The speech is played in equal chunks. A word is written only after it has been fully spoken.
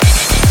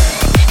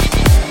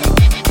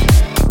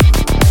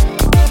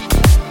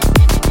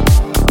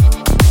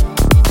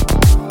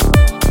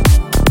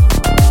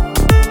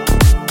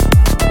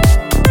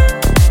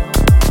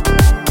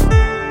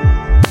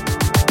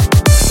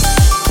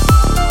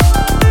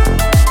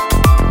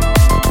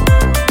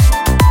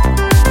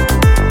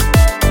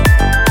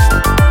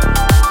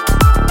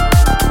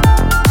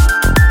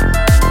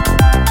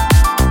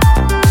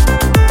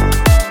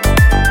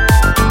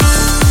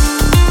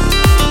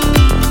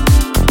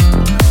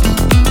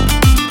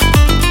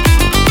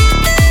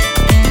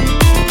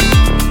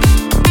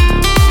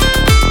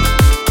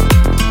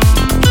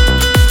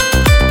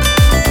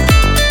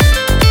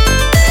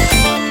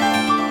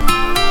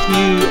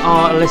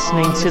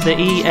listening to the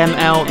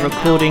EML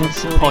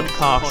Recordings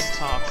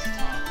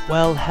Podcast.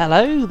 Well,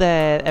 hello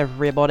there,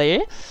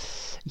 everybody.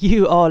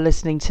 You are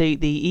listening to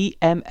the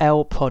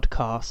EML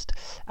Podcast,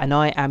 and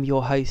I am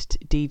your host,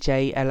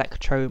 DJ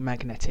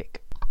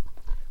Electromagnetic.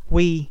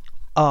 We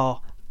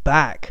are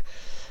back.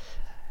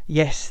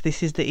 Yes,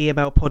 this is the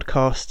EML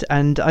Podcast,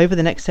 and over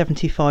the next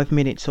 75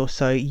 minutes or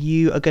so,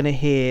 you are going to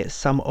hear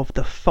some of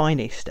the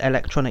finest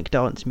electronic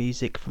dance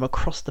music from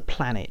across the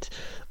planet,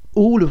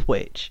 all of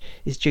which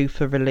is due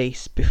for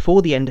release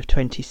before the end of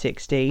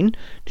 2016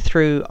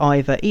 through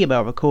either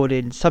EML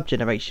Recordings,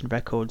 Subgeneration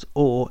Records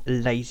or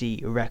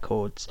Lazy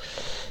Records.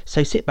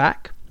 So sit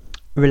back,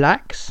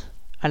 relax,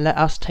 and let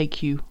us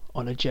take you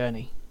on a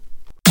journey.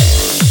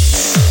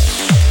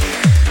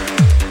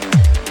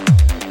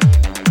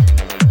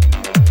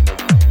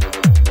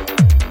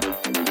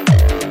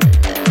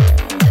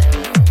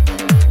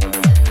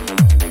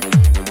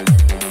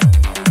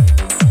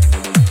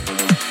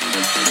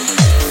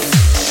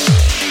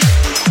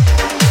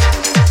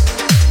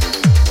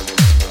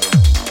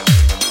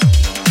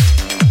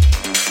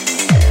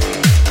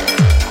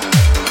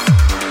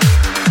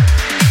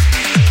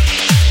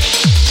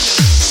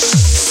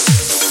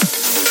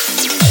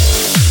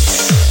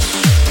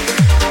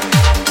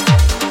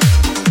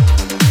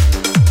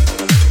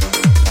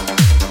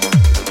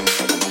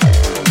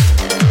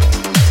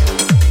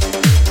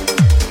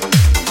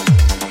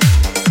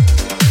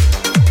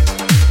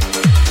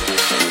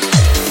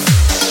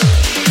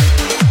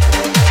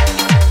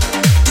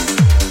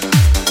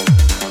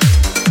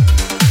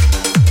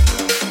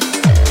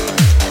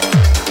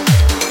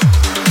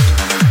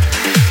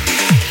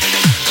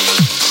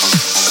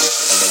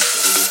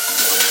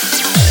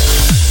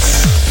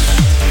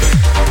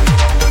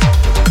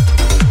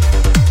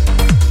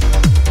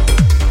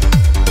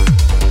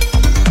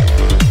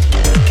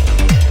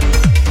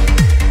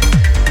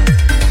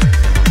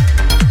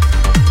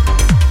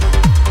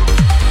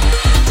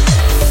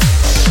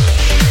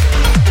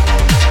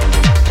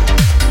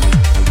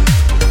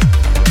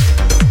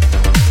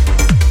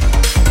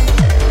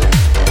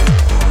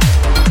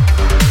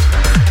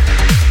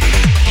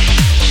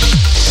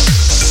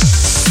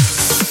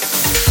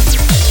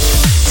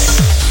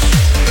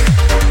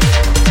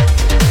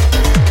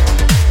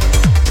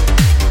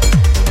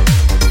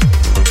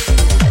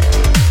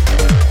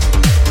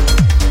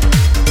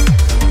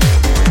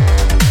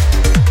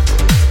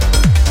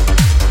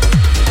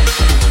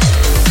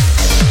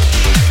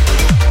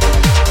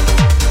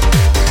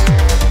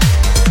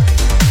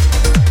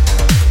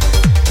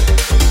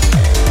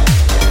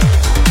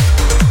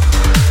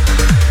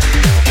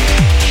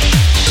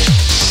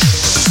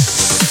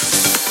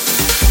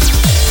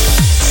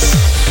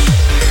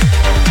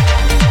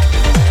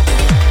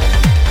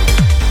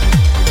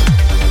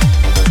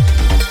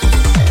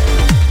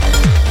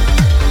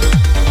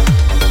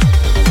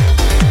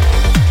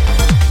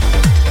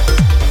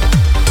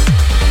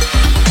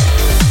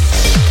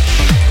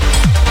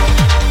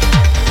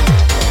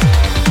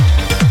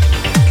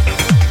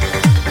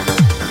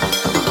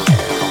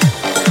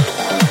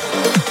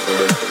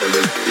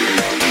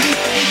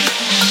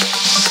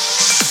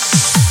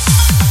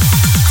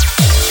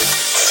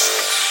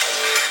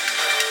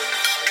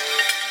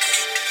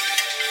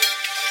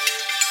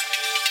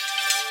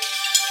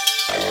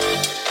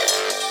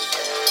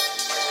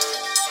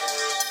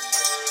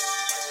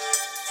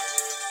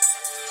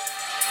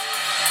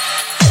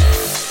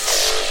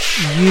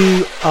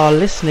 You are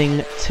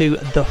listening to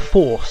The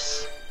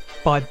Force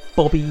by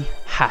Bobby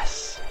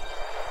Hass.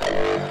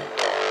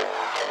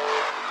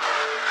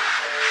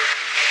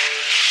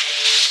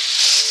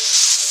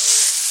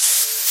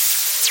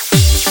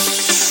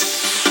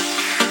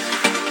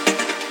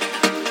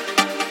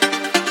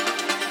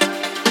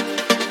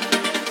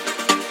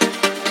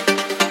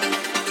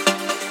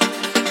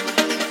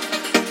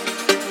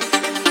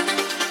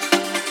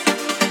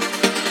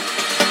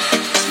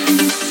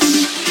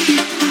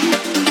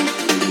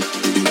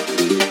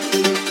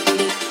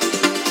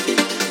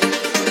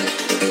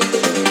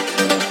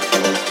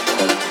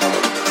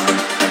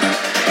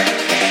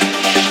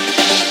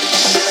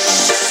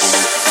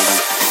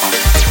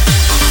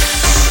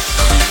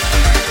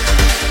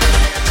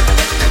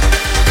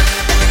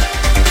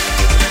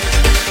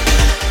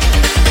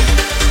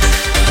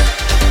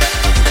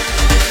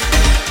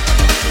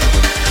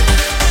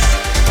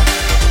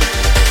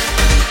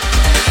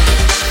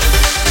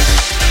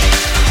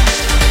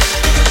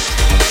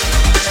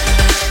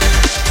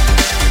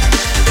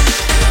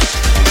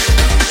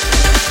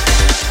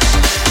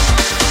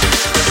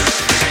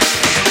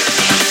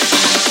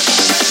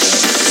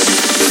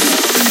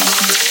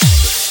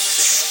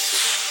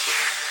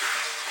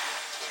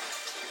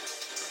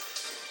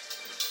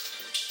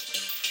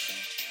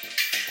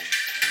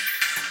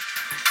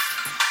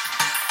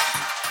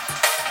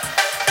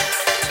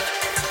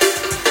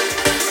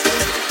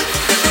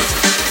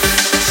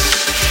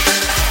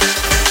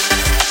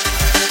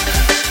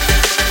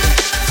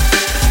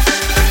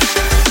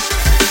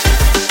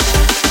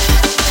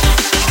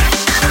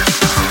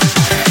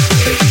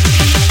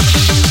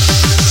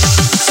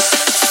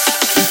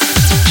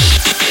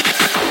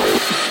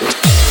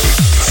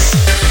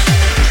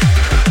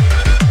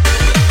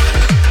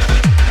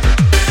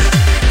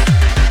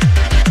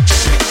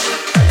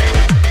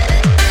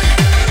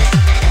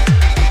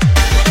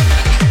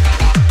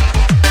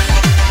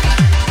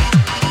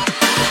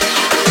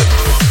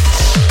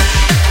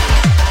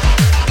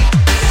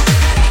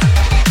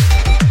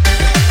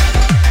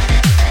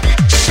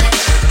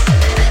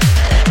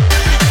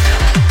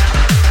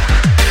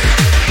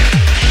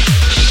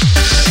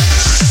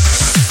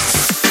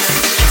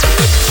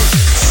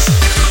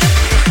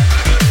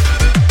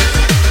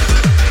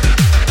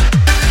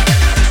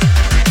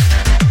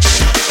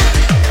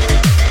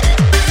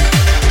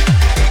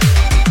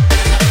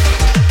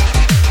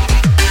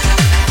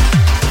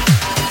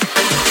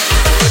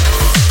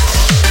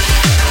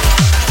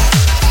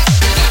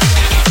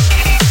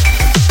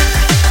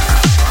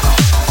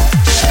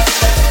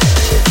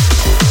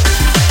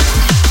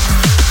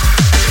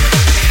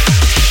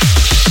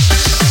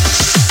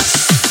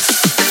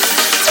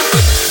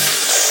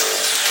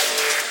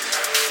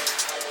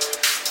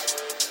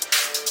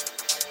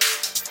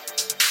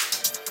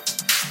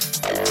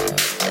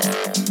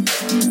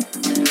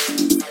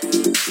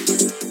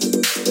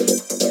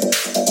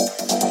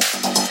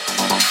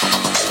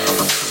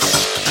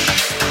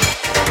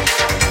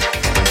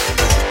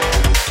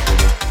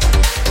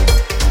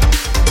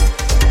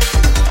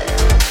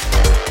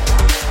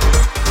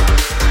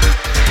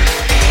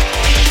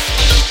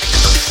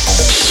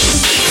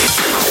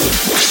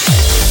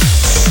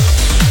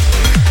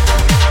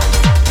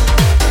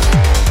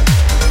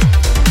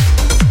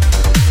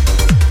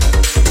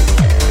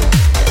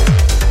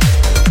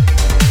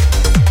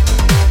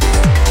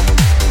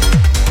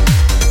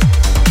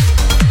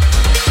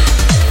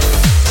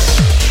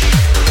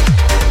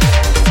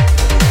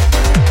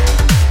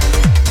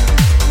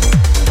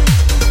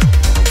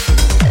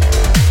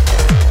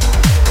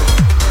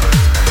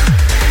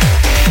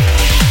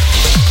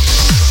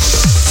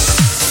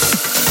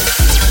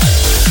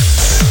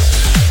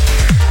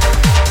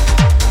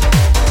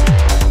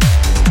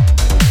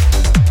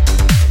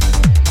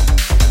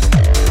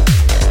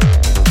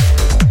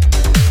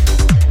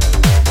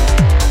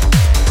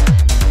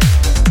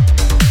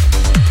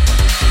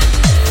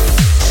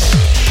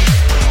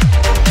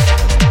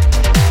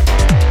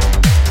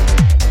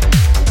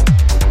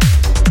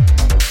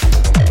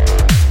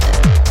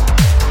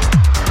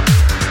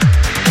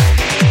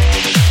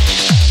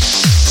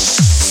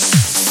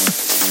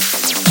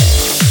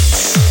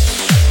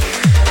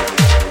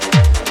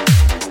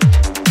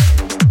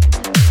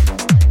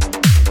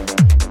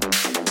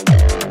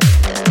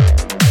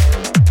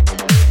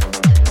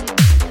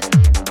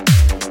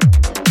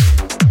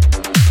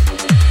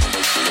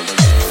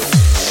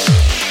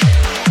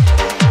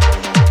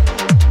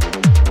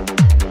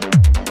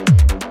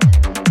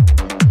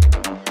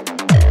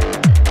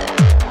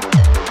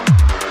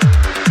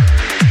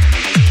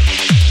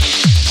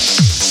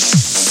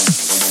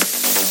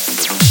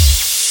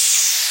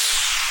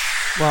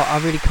 Well,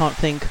 I really can't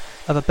think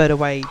of a better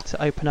way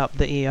to open up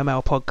the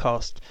EML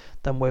podcast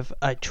than with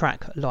a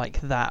track like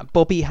that.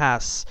 Bobby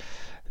Hass,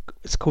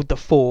 it's called The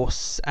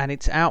Force, and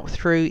it's out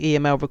through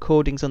EML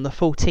Recordings on the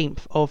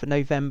 14th of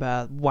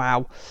November.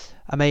 Wow.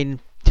 I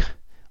mean,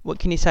 what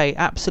can you say?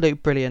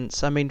 Absolute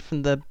brilliance. I mean,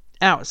 from the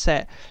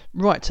outset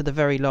right to the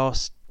very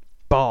last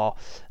bar,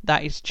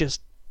 that is just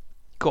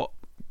got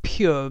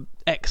pure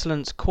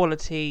excellence,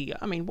 quality.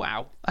 I mean,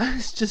 wow.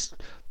 It's just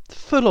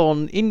full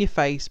on, in your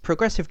face,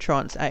 progressive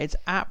trance at its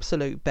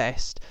absolute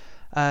best.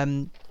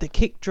 The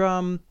kick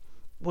drum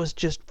was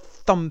just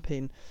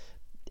thumping.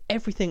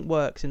 Everything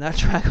works in that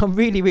track. I'm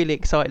really, really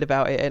excited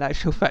about it. In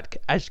actual fact,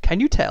 as can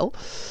you tell,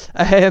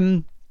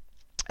 I'm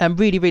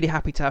really, really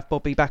happy to have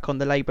Bobby back on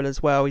the label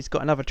as well. He's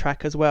got another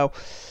track as well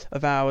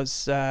of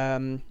ours,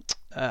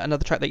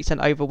 another track that he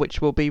sent over,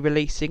 which we'll be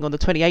releasing on the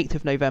 28th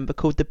of November,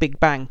 called The Big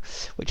Bang,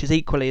 which is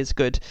equally as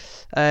good.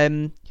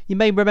 You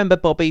may remember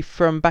Bobby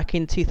from back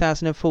in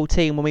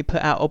 2014 when we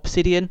put out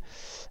Obsidian,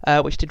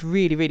 which did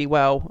really, really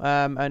well,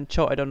 and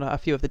charted on a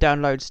few of the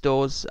download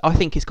stores. I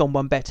think it's gone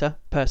one better,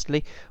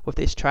 personally, with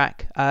this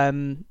track.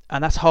 And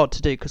that's hard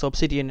to do because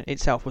Obsidian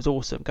itself was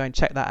awesome. Go and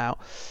check that out.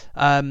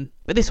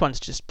 But this one's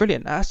just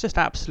brilliant. That's just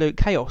absolute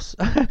chaos.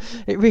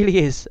 It really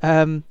is.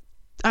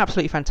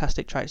 Absolutely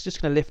fantastic track. It's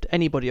just going to lift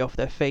anybody off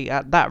their feet.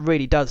 That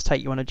really does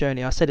take you on a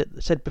journey. I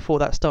said before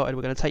that started,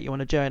 we're going to take you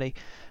on a journey.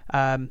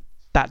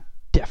 That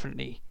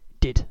definitely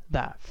did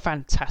that.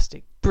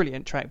 Fantastic,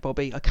 brilliant track,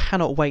 Bobby. I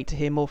cannot wait to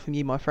hear more from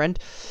you, my friend.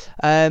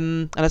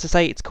 And as I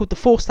say, it's called The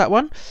Force, that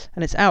one,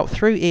 and it's out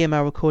through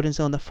EML Recordings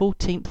on the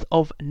 14th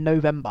of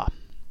November.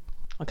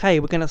 Okay,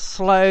 we're going to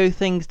slow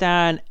things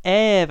down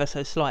ever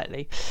so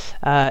slightly,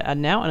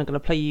 and now I'm going to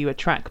play you a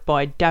track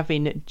by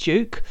Davin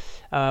Duke,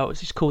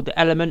 which is called The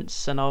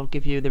Elements, and I'll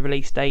give you the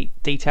release date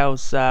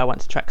details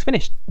once the track's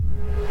finished.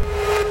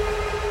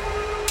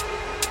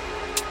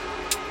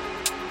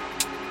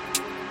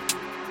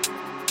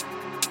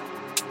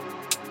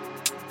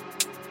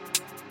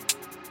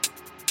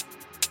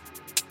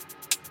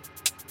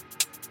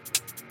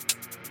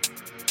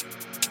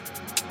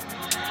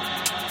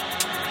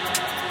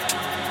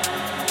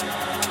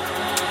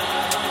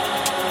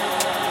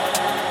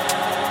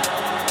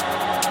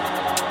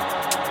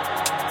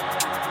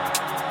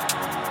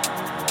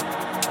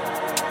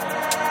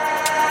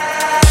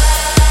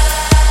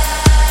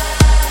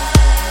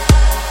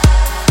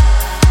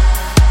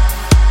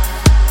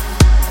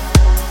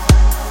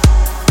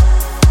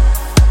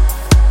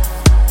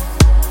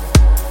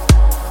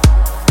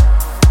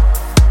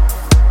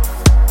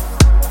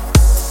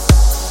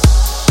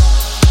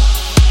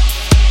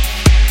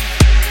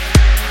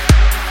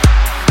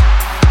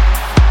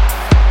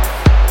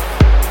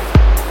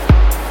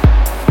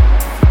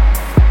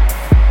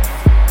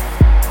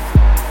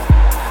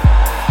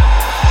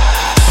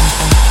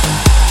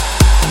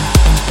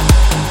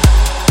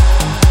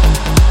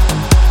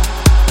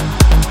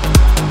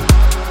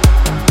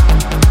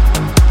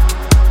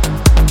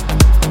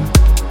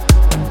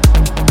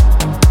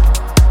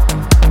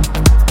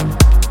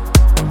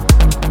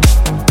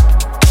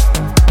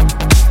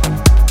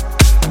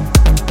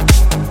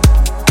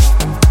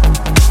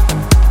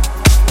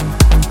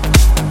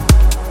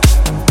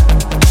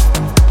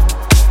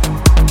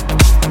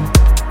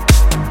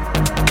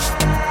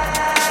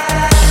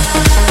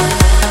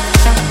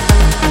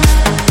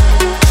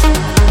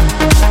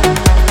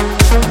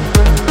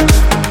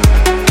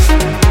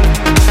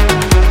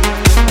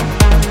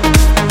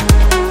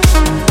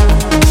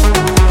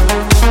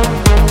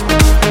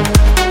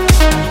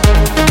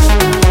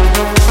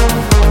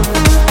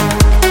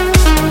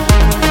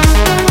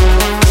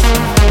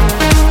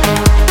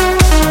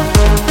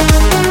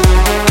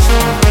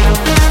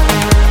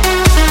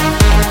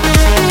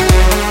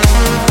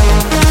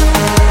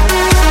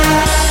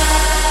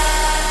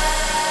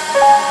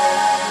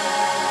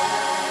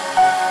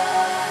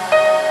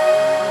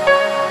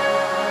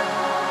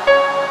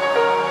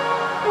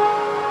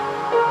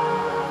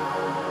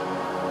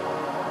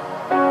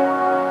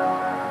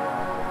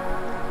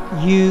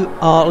 You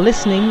are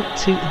listening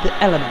to The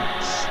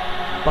Elements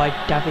by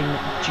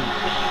Davin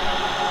Duke.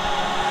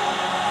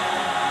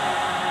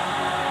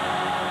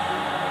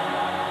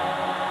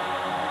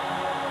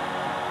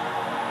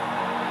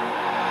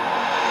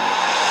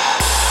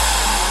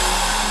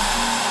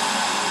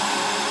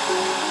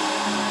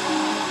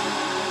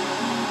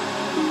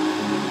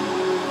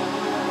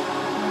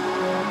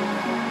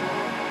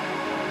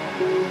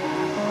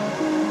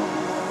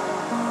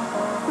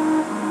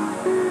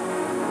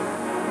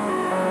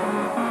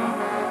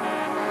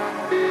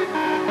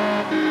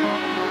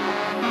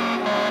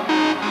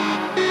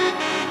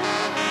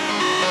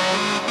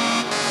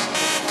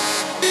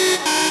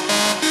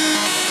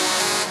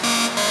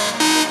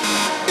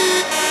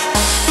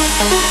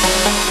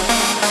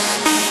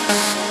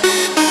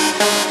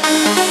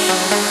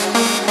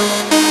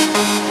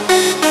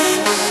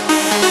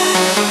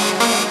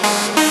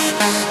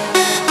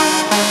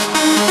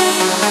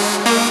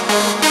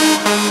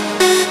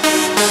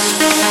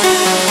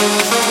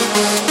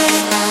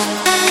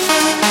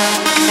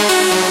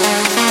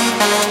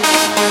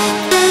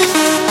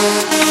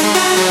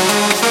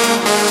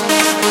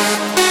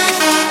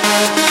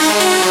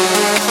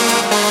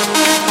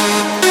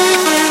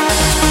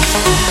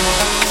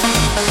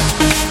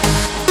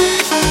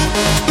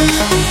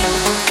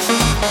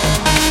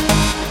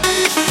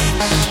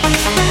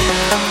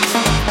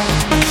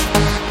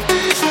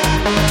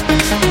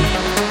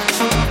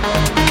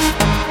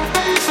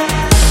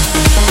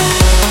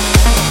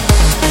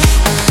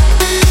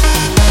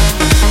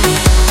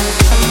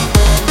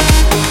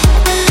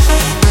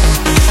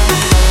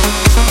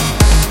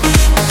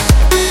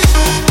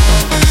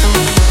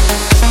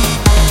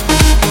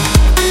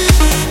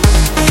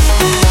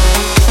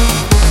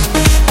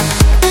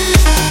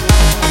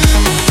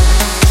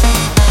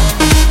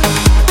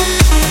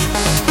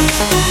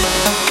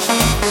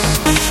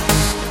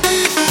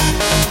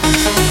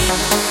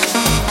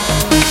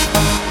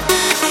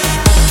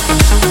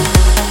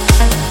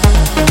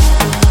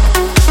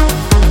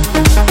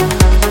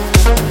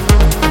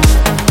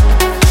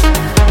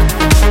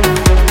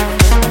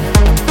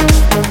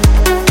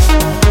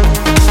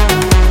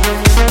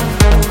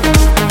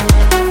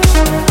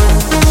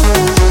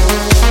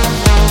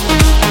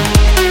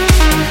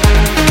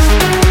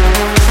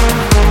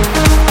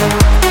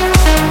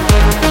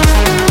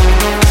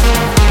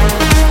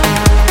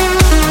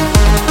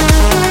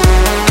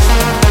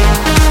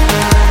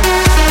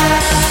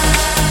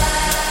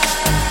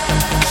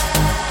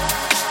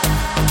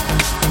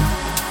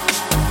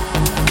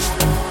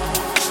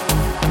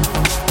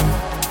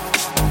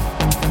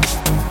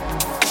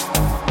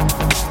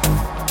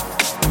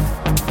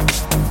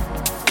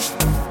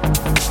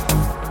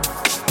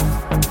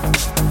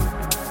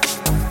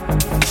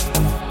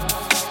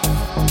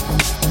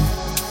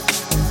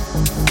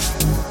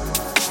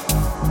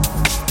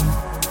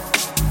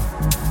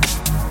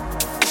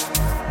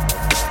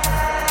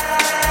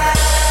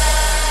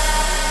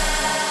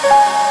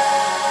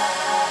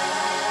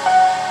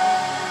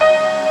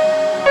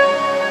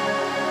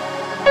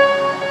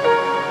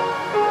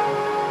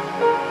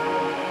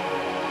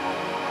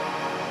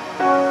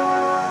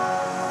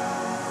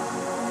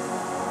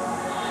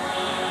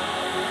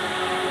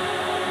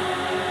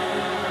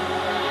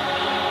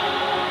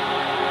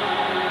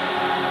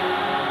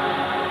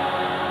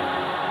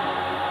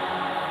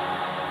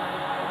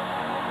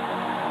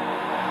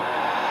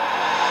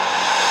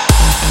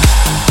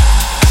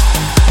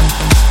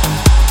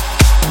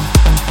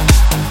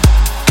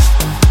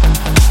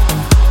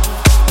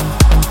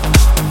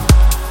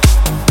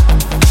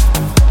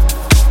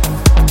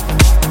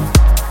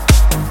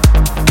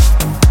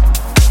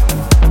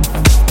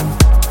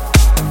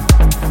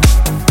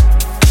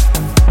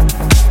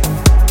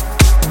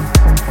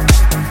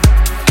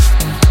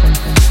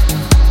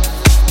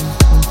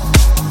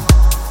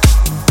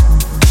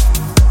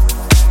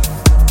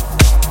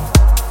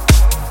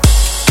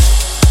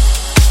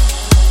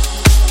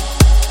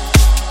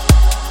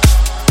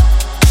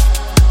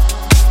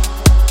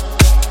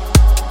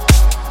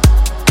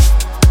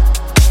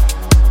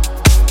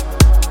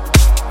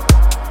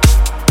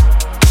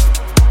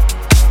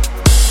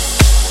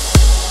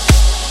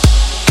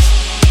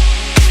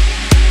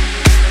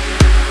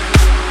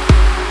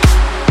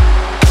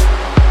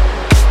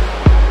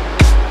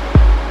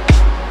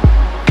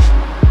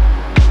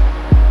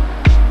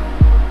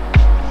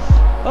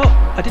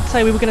 I did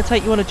say we were going to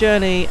take you on a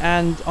journey,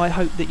 and I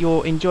hope that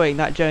you're enjoying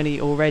that journey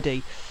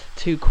already.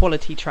 2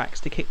 quality tracks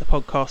to kick the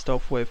podcast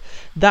off with.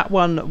 That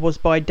one was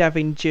by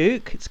Davin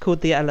Duke. It's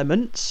called The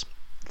Elements.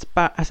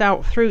 It's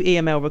out through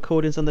EML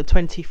Recordings on the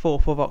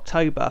 24th of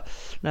October.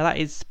 Now that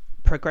is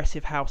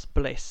progressive house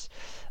bliss.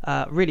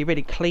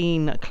 Really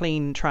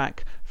clean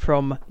track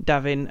from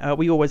Davin.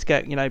 We always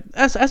get,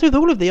 as with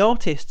all of the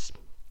artists,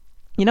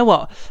 you know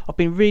what? I've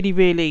been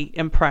really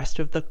impressed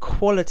with the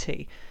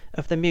quality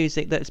of the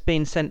music that's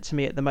being sent to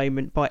me at the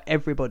moment by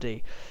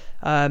everybody.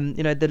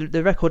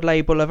 The record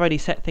label have only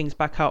set things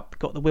back up,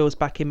 got the wheels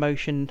back in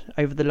motion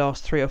over the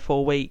last 3 or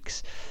 4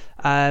 weeks,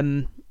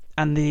 and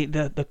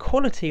the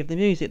quality of the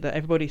music that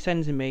everybody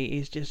sends in me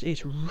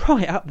is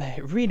right up there.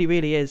 It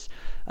really is.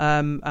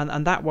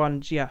 And that one,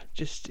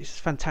 just is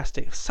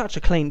fantastic. Such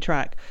a clean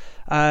track,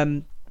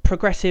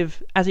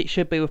 progressive as it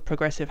should be with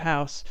progressive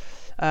house.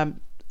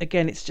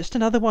 Again, it's just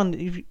another one,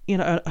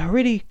 a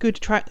really good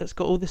track that's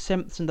got all the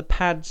synths and the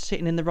pads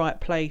sitting in the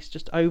right place,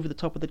 just over the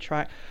top of the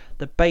track.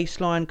 The bass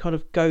line kind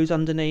of goes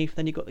underneath,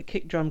 then you've got the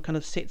kick drum kind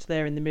of sits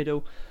there in the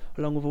middle,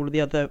 along with all of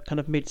the other kind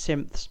of mid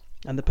synths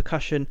and the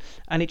percussion,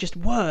 and it just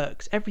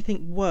works.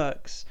 Everything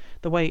works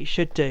the way it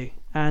should do.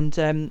 And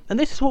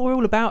this is what we're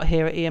all about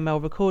here at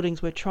EML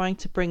Recordings. We're trying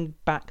to bring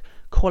back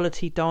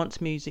quality dance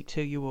music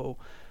to you all.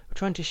 We're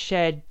trying to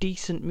share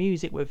decent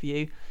music with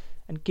you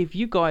and give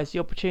you guys the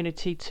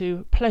opportunity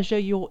to pleasure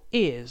your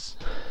ears.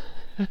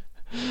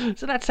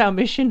 So that's our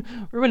mission.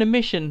 We're on a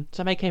mission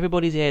to make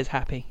everybody's ears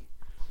happy.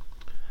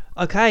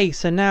 Okay,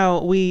 so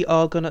now we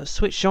are going to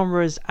switch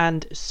genres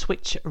and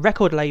switch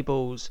record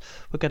labels.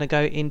 We're going to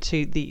go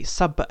into the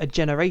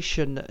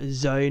sub-generation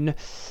zone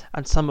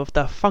and some of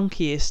the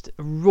funkiest,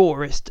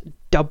 rawest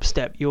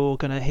dubstep you're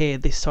going to hear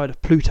this side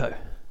of Pluto.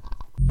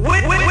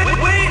 Wait down and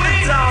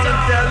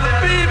tell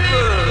the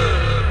people.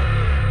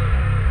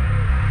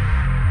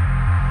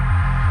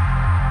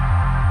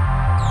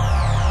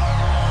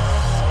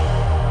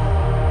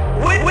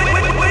 Wait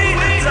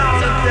down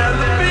and tell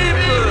the people.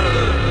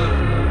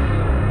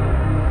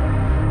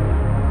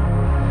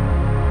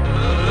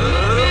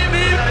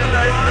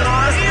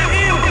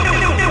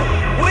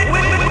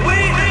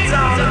 Wait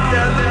down and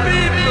tell the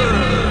people.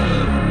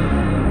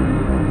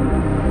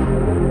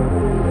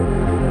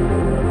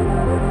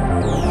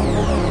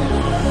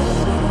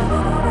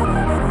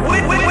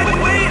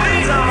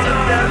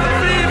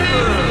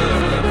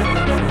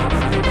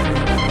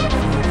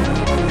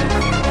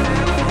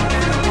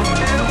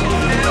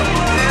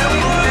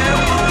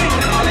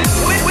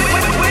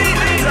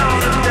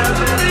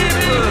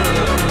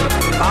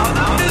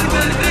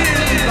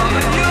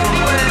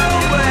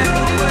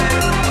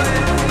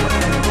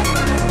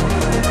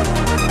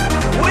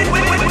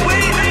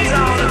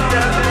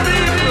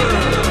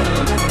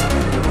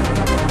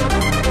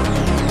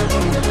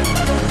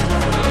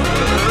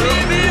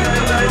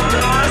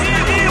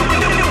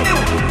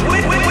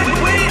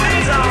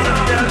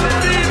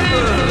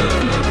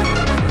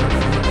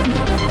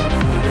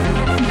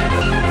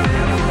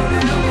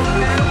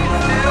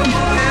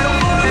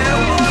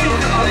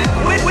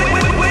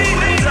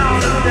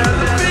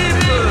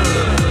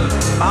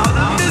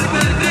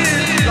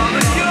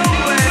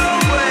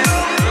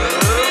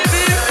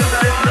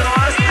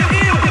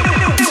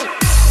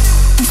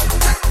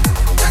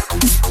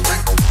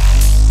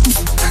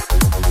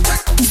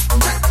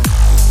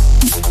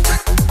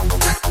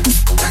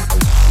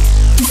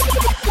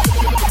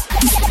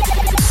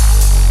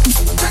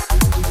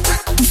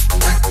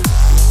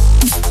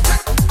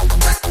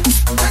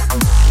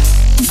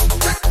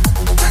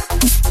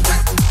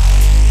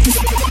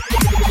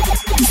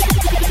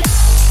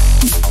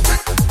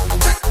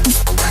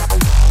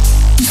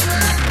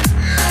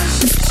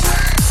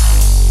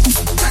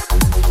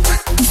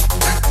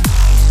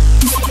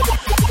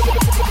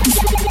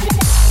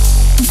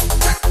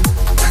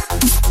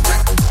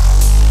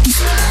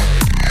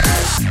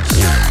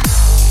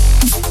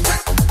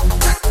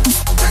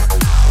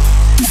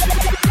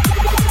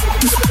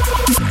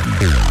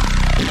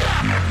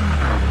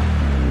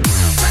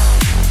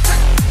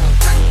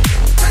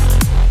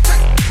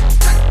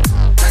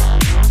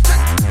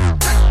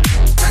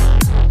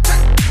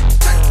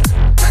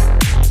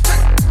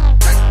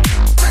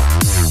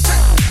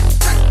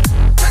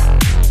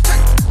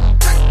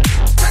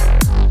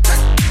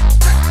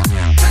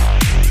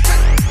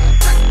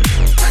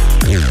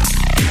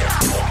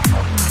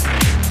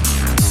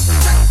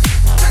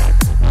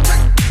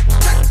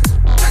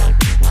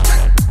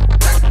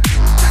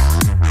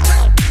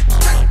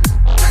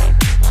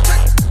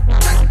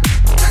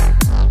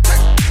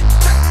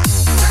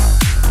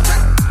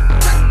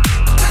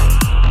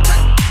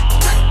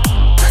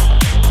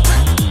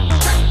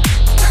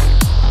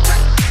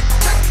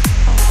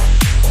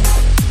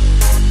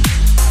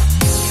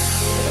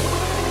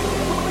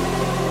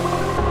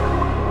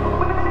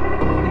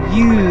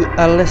 You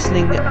are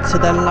listening to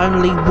The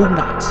Lonely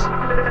Walnut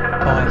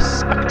by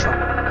Spectrum.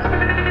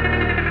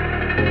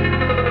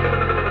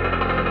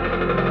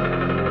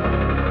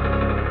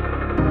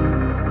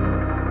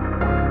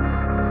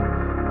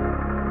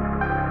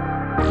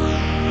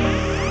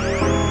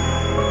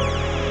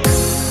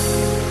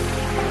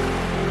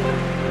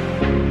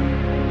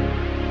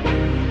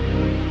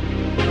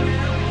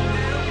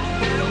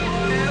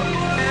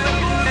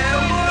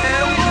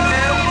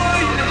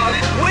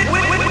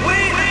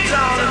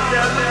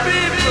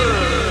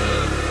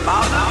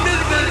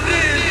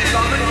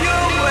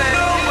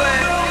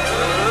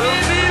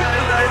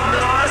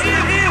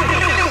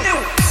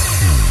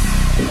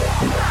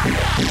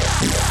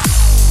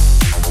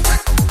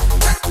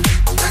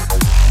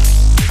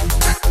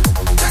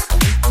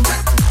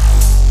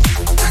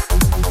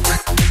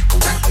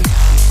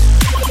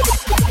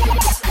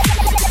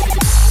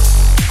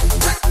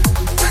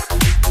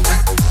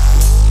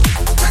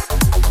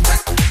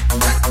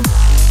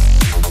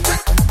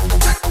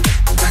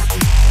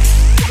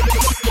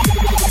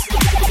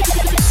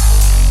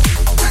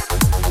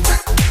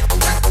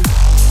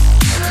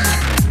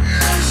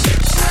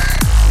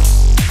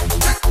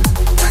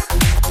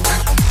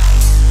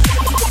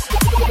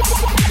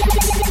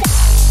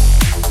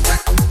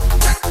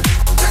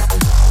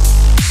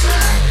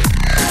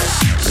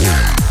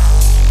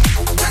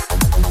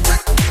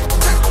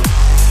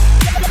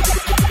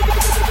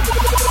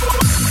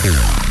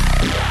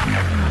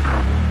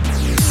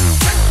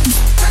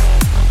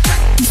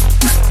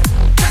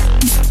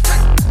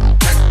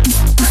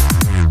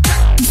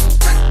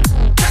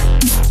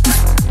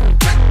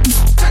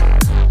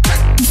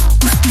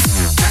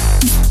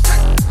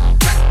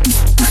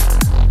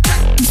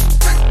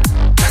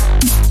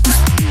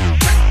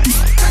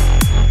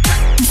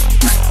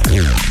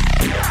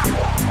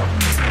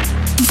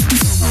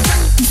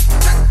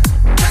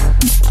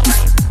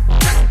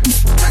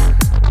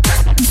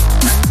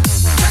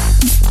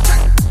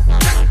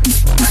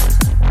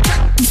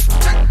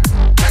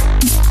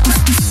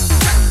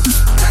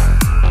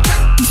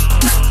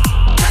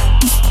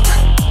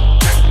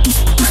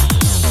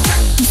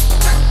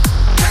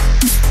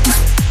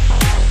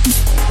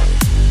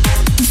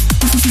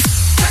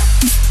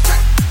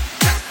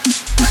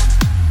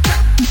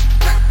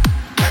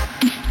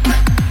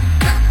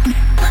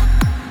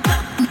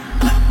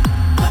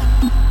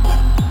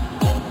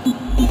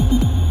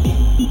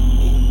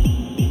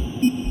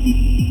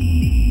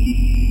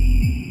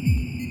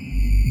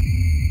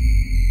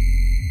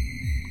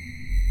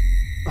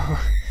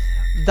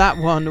 that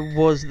one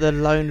was The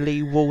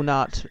Lonely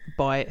Walnut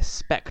by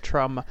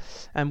Spectrum,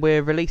 and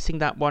we're releasing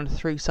that one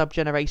through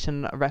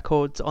Subgeneration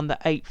Records on the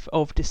 8th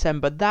of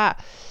December.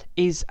 That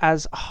is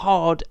as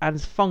hard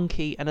and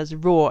funky and as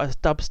raw as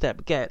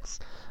dubstep gets.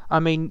 I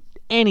mean,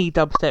 any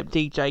dubstep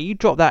DJ, you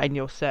drop that in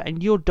your set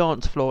and your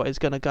dance floor is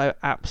going to go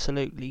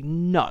absolutely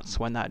nuts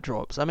when that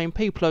drops. I mean,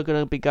 people are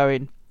going to be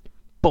going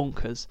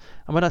bonkers.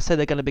 And when I say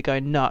they're going to be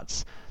going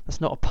nuts, that's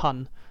not a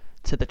pun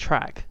to the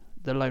track,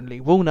 The Lonely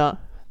Walnut.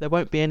 There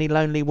won't be any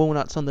lonely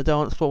walnuts on the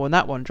dance floor when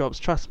that one drops.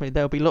 Trust me,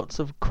 there'll be lots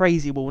of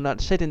crazy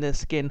walnuts shedding their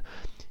skin,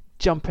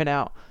 jumping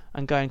out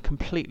and going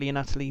completely and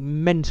utterly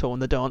mental on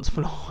the dance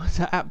floor. It's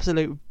an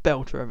absolute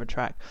belter of a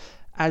track.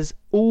 As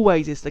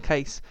always is the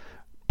case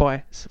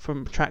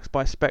from tracks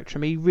by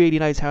Spectrum, he really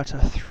knows how to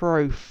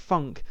throw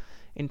funk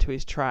into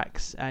his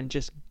tracks and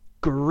just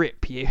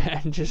grip you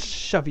and just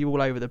shove you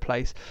all over the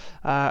place.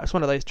 It's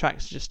one of those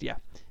tracks, just,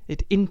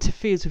 it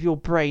interferes with your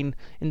brain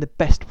in the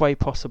best way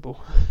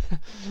possible.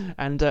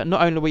 And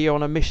not only were you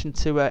on a mission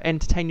to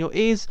entertain your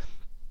ears,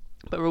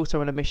 but we're also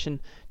on a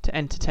mission to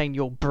entertain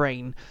your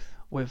brain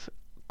with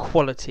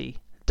quality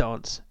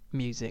dance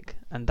music,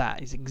 and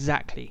that is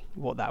exactly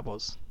what that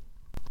was.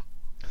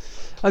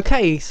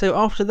 Okay, so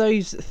after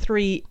those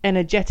three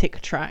energetic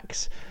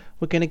tracks,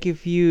 we're going to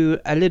give you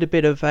a little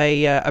bit of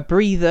a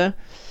breather,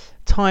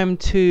 time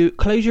to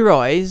close your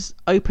eyes,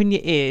 open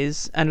your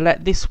ears, and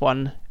let this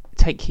one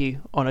take you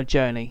on a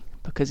journey,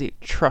 because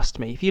trust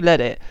me, if you let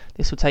it,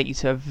 this will take you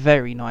to a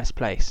very nice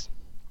place.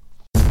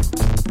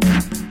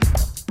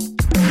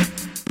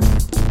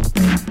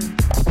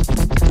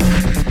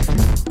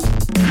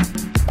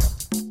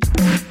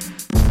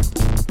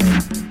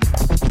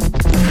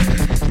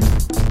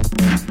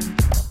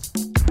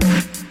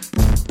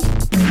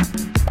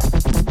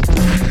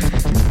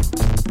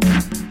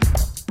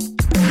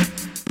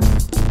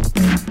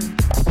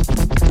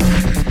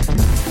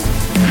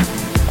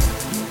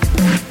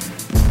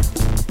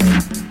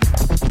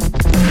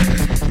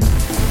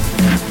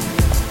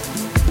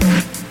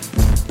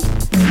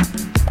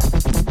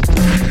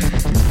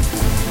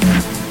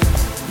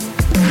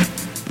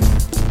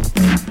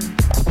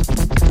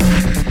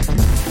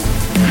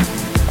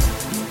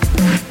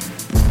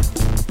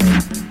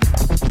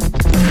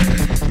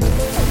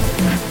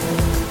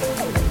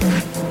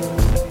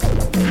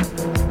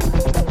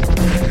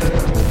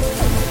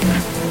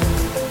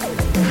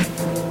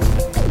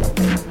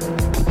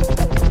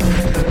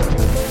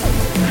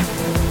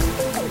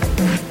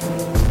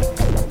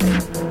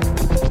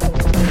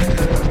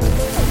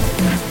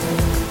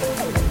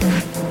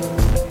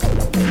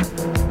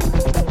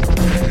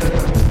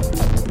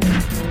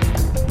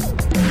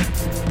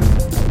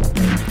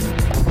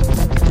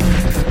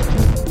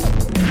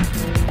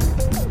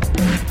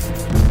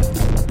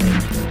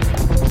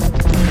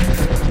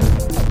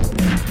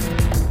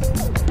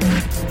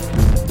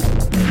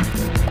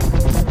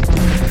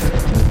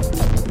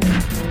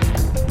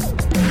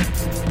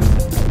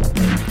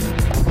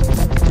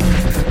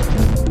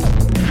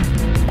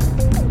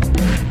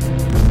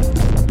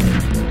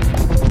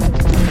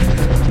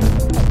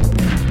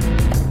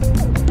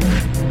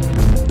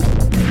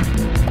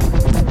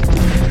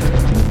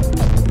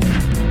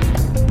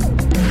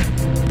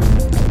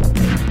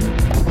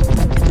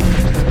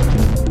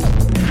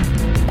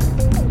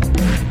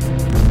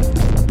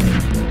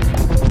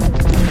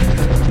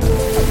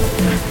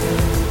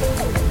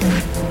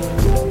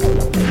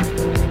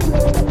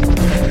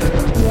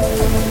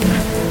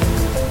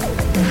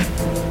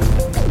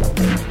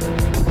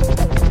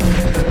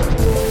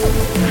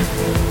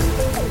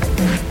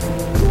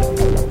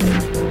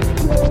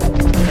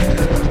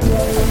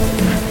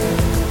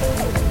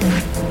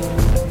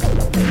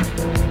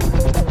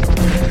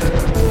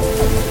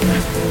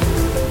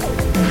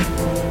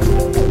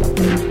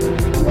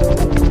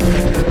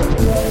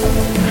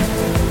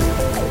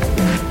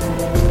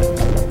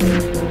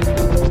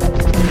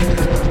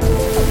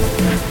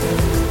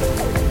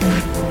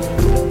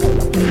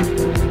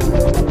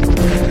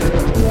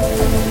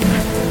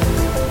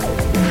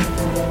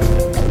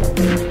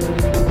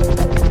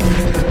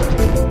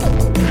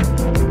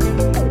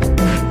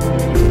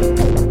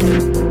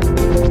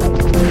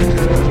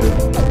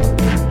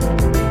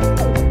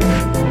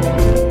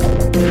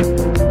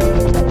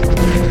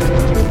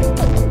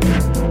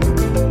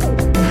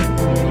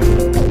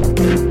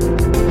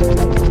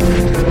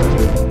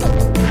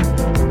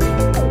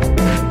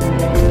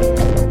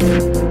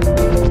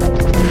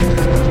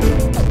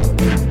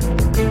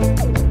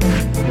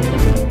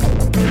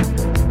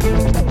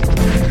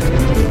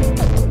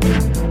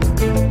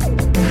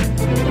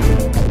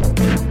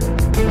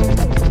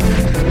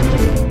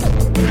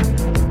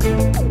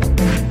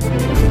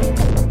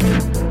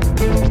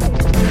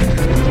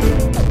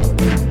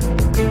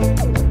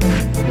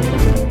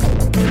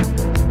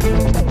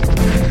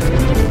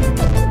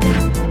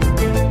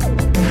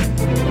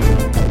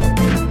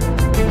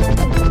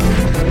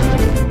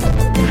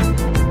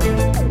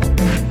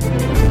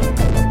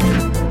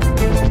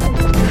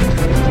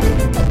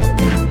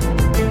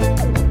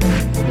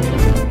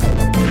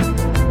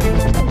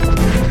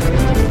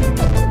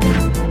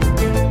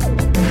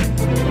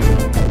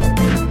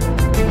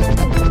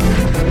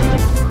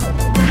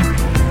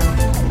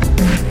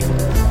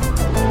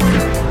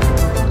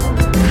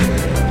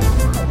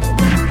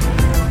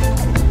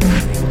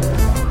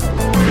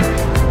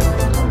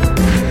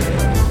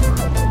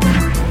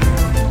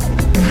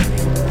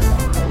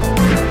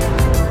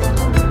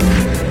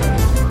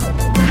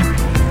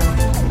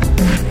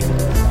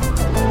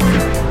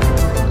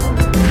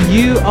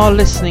 are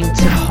listening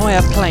to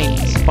Higher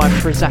Planes by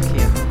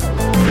Prozakian.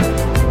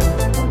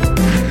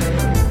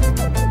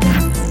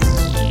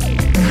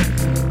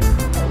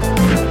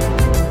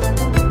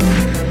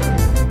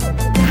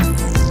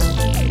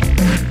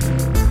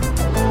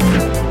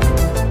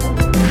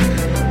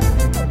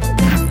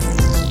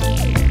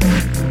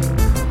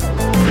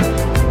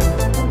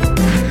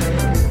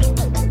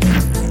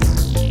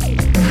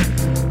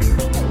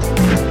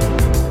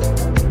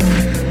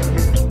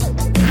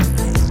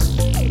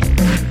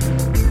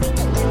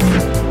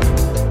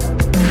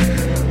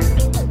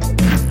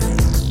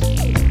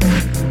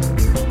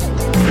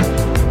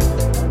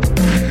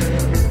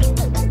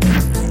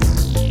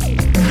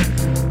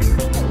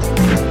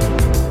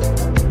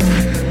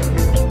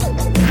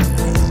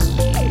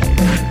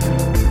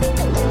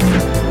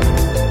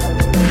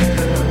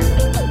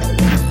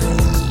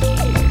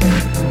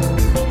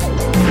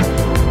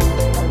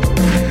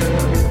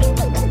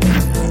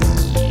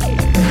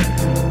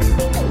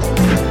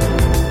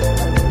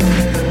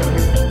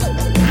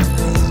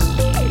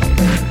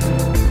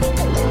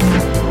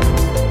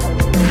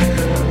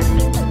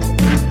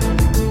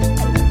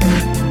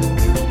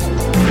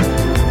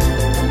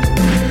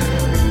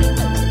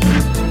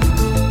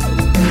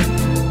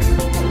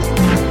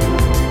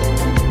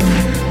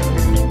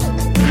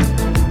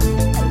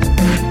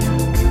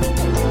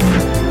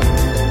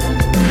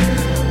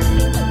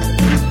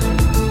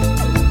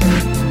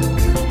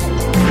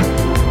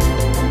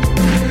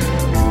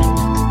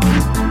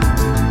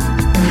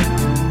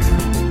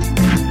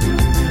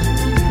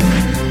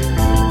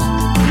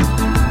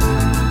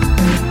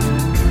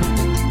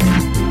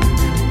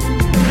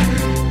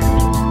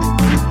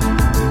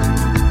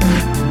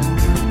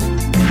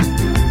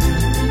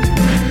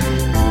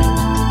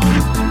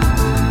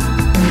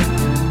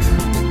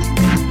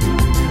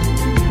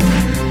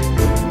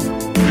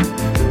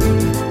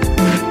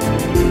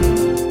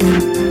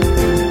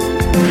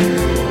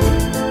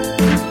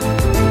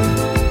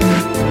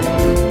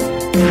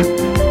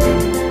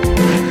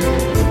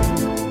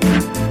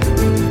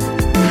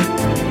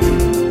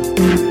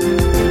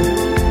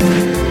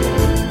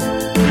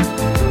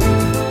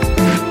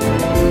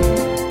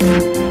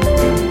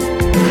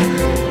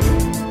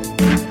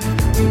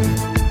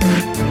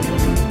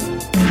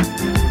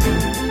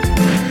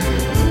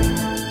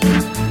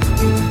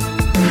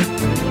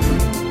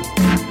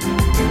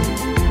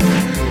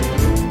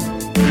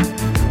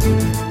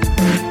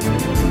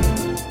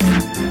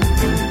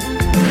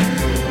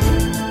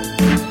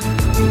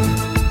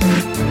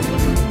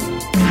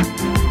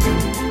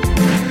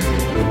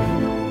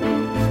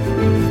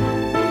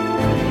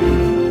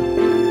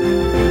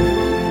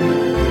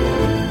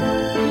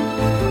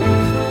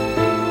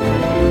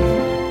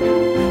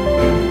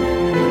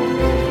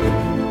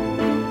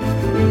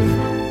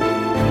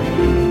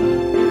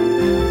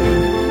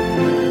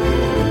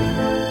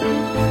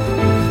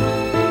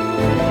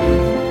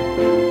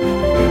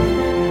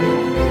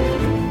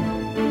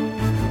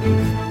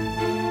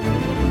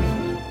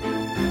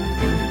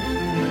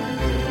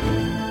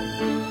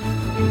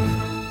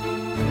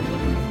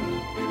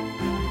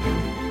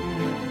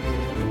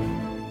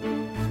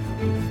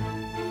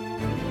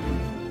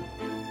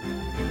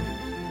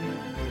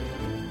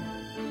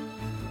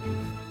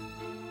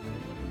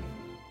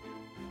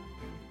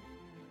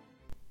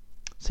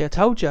 See, I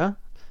told you.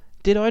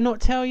 Did I not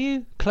tell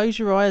you? Close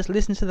your eyes,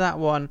 listen to that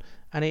one,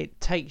 and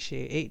it takes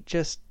you. It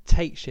just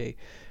takes you.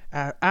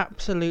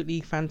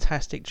 Absolutely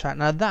fantastic track.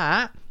 Now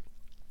that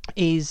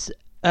is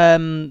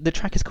the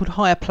track is called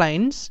Higher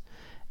Planes.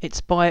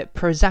 It's by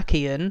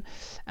Prozakian,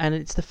 and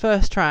it's the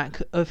first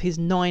track of his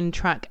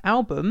 9-track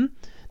album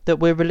that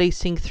we're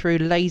releasing through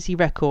Lazy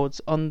Records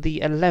on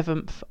the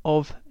 11th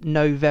of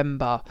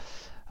November.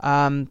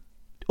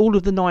 All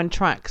of the 9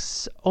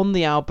 tracks on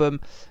the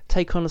album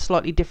take on a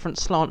slightly different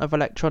slant of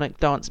electronic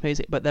dance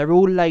music, but they're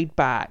all laid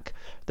back.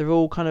 They're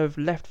all kind of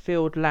left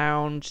field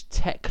lounge,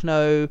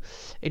 techno,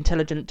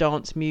 intelligent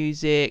dance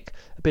music,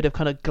 a bit of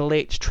kind of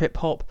glitch, trip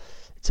hop.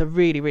 It's a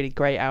really, really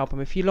great album.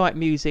 If you like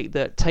music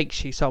that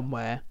takes you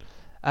somewhere,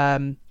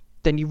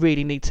 then you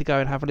really need to go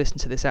and have a listen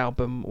to this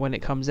album when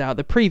it comes out.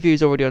 The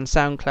preview's already on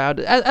SoundCloud,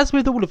 as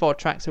with all of our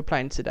tracks we're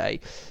playing today.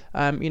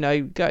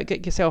 Go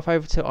get yourself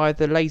over to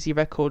either Lazy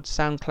Records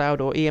SoundCloud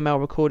or EML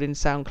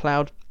Recordings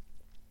SoundCloud,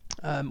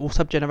 or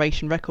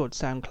Subgeneration Records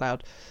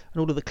SoundCloud,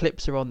 and all of the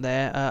clips are on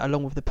there,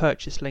 along with the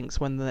purchase links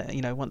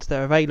once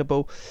they're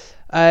available.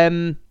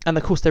 And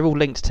of course they're all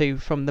linked to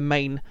from the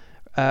main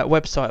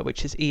website,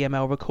 which is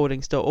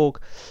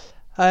emlrecordings.org.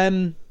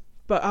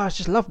 But I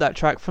just love that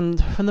track. From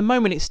the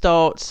moment it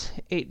starts,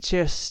 it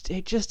just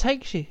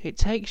takes you. It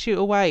takes you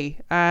away,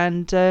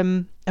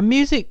 and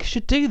music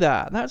should do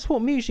that. That's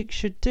what music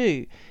should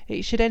do.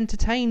 It should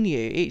entertain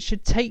you. It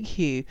should take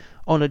you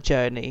on a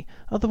journey.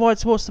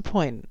 Otherwise, what's the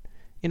point?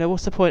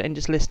 What's the point in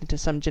just listening to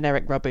some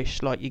generic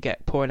rubbish like you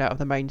get pouring out of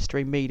the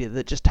mainstream media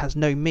that just has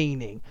no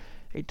meaning?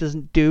 It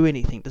doesn't do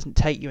anything. It doesn't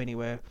take you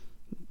anywhere.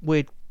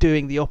 We're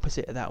doing the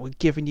opposite of that. We're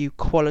giving you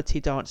quality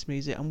dance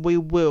music, and we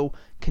will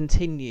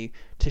continue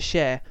to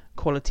share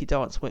quality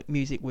dance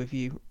music with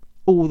you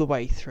all the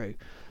way through.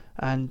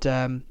 And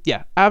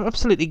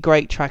absolutely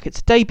great track. It's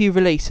a debut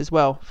release as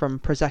well from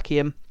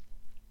Prozacium.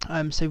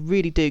 So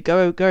really do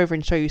go over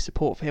and show your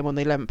support for him on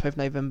the 11th of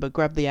November.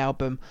 Grab the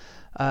album.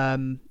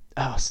 And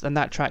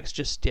that track's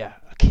just a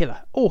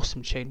killer.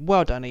 Awesome tune.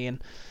 Well done,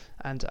 Ian.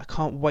 And I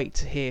can't wait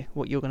to hear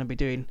what you're going to be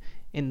doing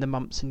in the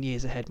months and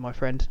years ahead, my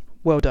friend.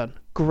 Well done.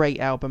 Great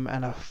album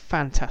and a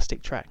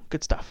fantastic track.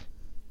 Good stuff.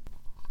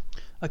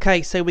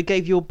 Okay, so we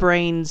gave your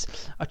brains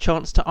a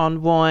chance to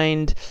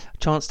unwind, a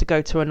chance to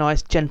go to a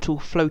nice, gentle,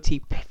 floaty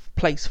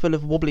place full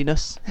of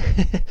wobbliness.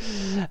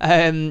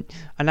 And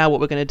now what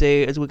we're going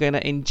to do is we're going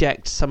to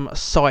inject some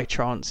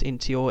psytrance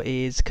into your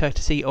ears,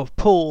 courtesy of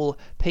Paul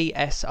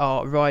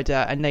PSR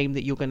Ryder, a name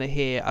that you're going to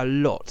hear a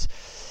lot.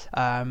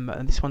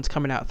 And this one's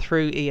coming out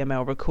through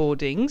EML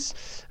Recordings,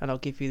 and I'll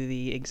give you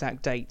the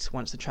exact date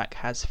once the track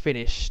has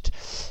finished.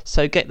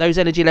 So get those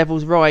energy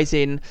levels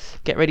rising,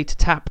 get ready to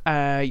tap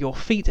your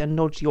feet and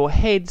nod your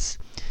heads.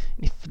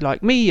 If,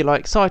 like me, you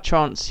like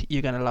psytrance,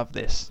 you're going to love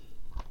this.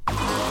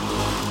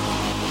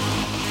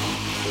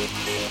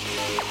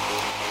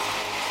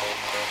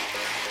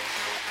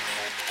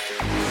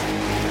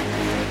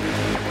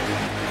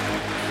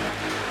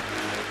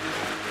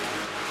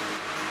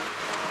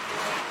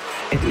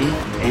 It is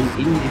an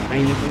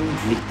indefinable,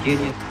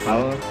 mysterious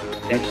power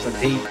that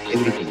pervades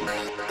everything.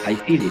 I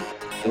feel it,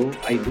 though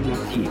I do not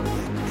see it.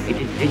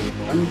 It is this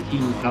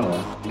unseen power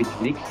which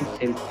makes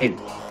itself felt,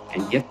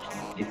 and yet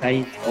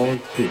defies all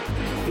truth,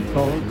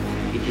 because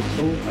it is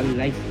so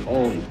unlike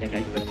all that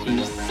I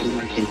perceive through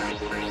my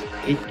senses.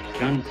 It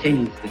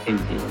transcends the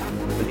senses,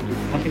 but it is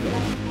possible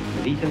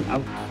to reason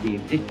out the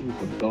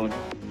existence of God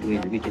to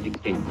a limited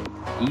extent.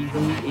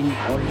 Even in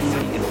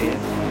ordinary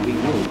affairs, we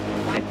know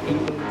that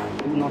people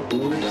do not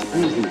know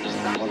who do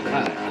or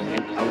why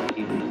and how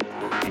they do.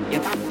 And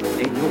yet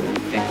they know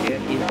that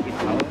there is a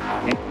power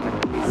that must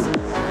be used.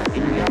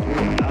 In my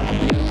own last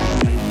year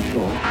on my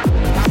floor,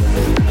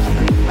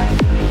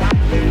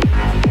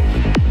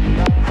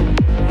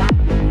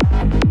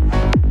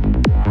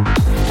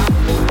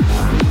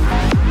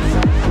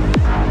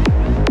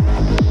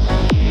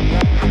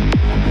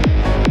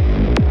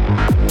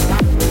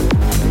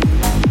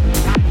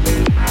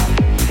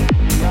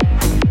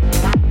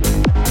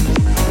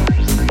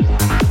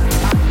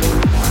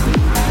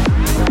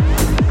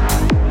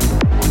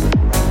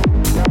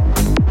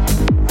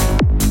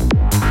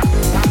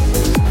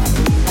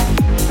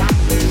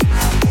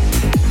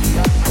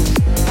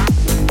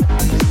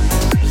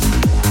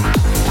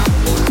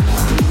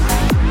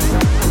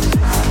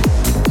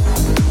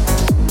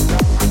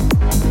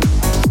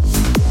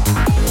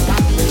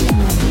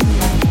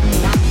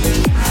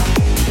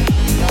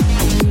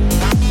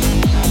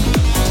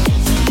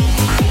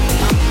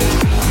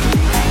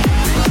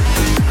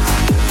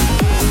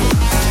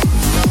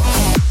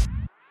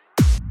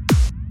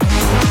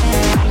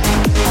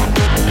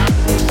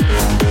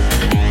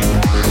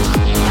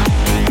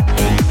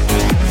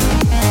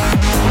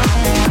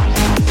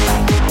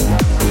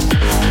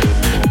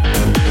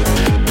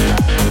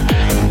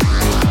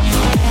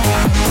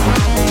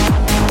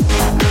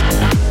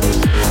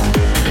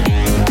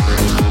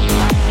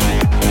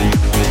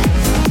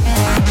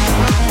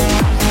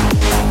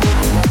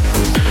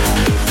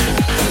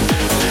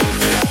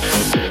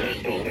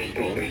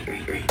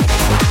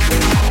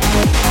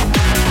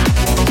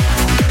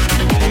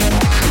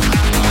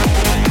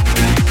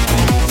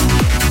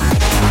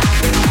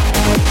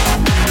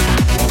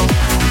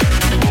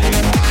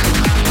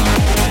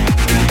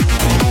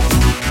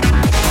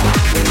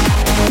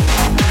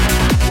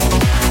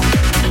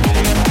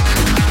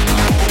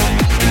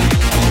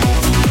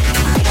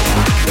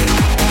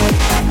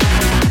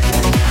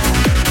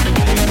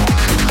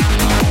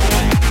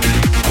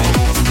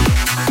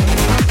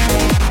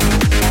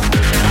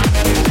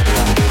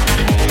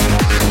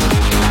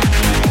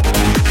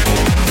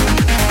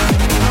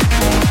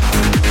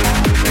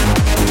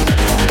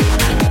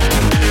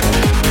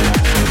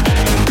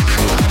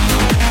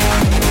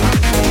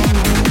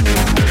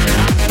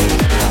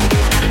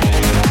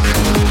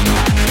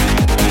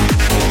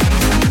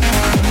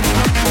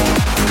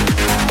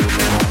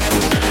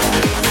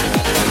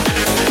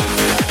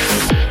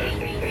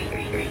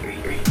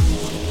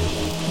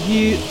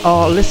 You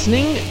are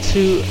listening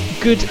to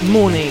Good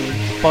Morning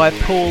by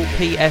Paul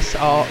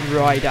PSR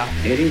Ryder.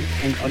 there is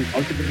an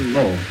unalterable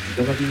law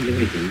governing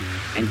everything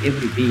and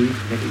every being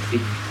that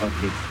exists or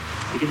lives.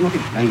 It is not a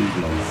blind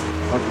law,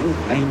 for no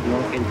blind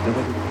law can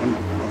govern the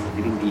conduct of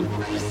living beings.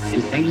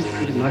 And thanks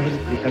to the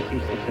marvelous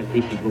researches of Sir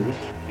J.C. Bose,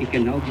 it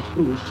can now be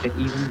proved that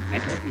even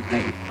matter is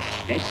life.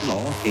 That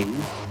law, then,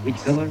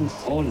 which governs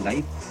all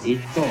life, is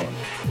God.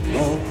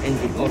 Law and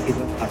the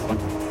lawgiver are one.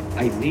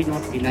 I may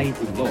not deny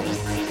the law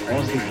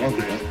or the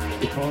lawgiver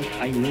because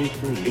I know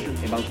so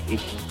little about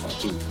it or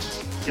him.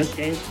 Just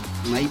as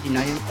my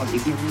denial or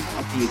ignorance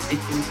of the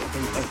existence of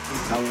an earthly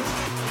power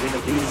will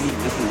avail me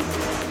nothing,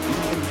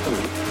 even so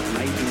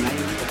my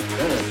denial of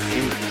God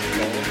and His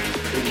law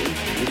will not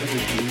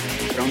liberate me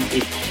from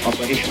its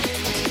operation.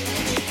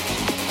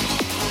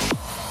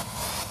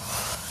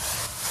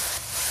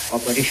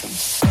 Operation.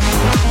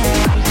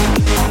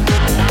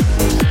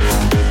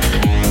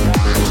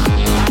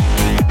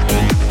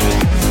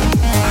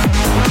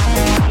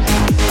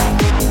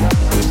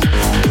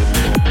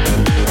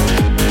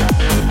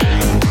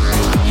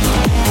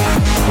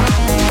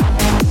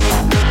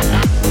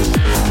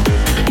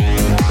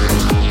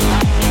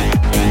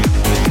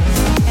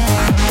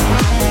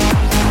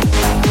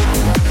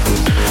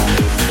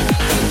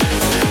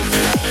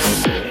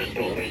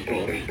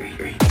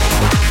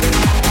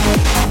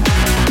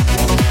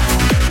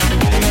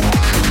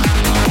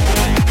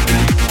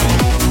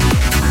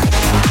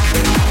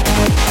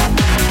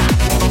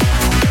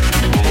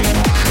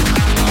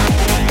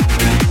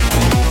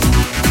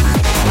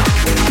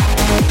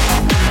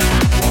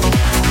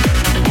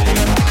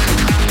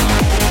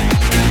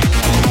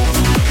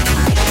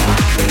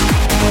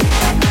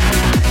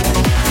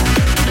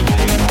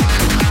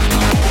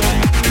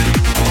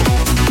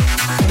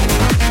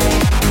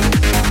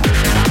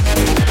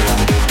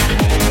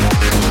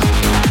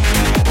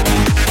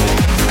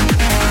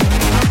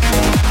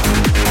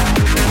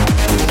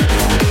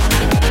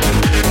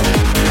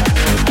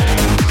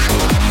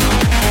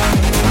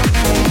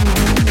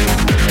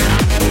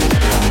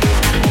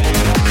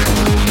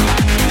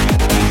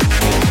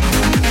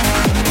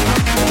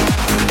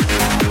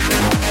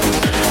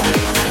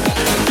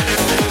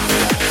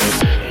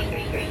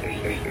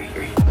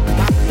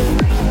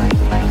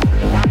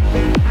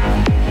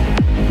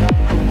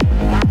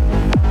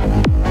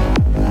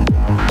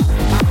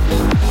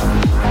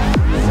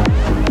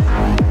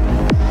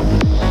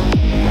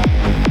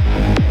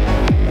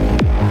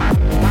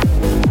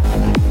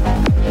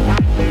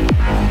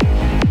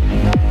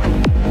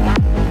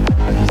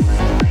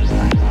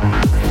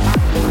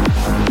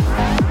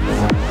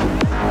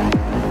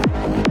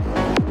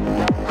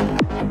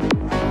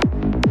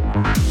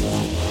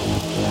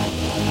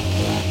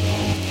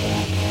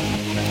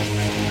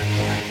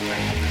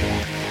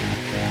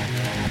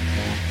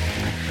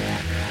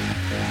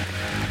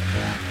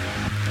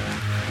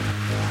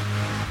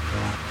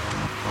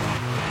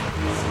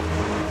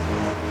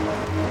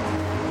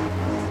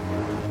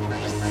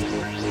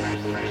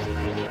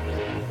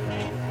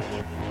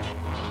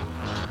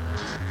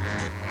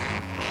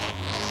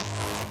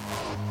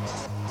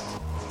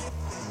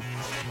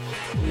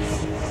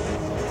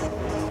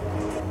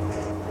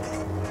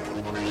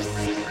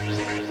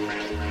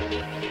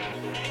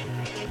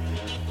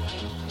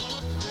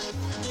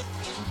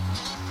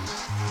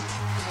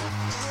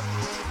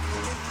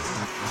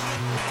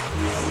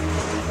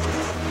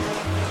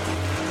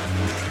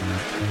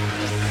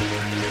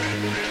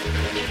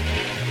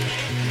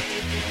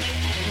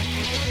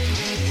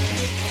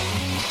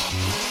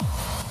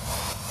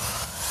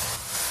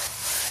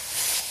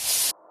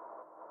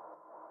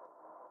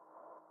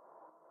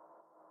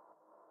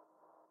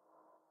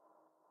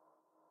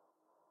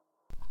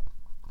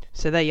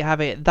 So there you have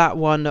it. That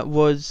one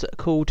was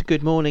called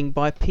Good Morning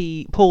by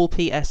Paul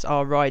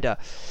PSR Ryder.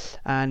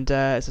 And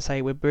as I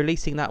say, we're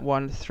releasing that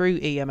one through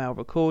EML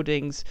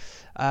Recordings.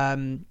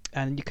 And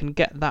you can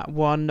get that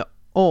one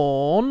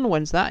on,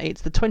 when's that?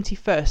 It's the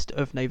 21st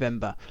of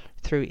November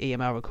through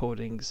EML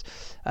Recordings.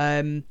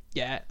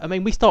 Yeah, I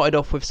mean, we started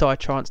off with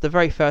Psytrance. The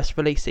very first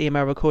release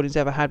EML Recordings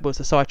ever had was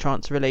the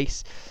Psytrance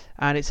release.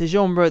 And it's a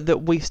genre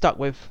that we've stuck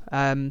with.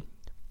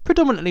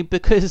 Predominantly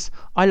because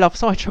I love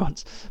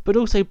Psytrance, but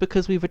also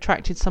because we've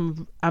attracted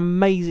some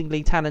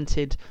amazingly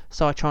talented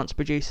Psytrance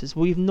producers.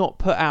 We've not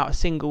put out a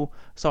single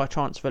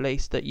Psytrance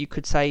release that you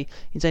could say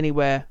is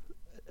anywhere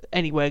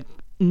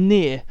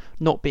near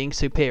not being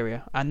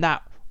superior, and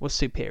that was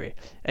superior.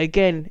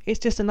 Again, it's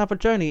just another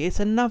journey.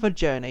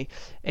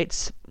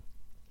 It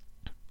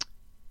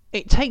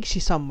takes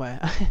you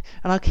somewhere,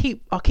 and I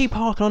keep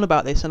harking on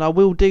about this, and I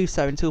will do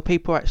so until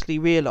people actually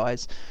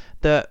realise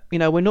that, you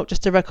know, we're not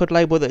just a record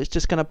label that's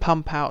just going to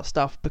pump out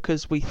stuff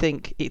because we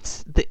think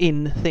it's the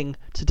in thing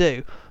to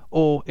do,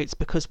 or it's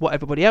because what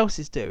everybody else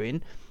is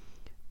doing.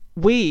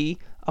 We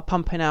are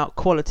pumping out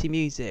quality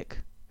music,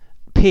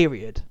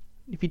 period.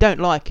 If you don't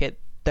like it,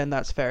 then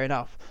that's fair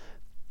enough.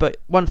 But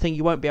one thing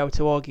you won't be able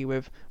to argue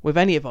with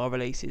any of our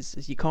releases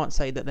is you can't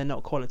say that they're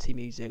not quality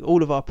music.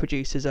 All of our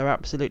producers are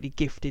absolutely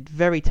gifted,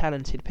 very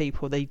talented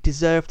people. They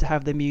deserve to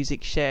have their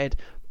music shared,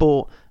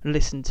 bought and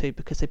listened to,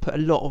 because they put a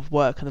lot of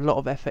work and a lot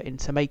of effort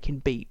into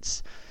making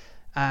beats,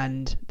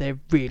 and they're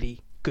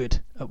really good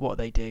at what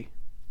they do.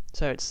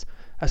 So it's,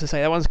 as I say,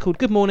 that one's called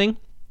Good Morning,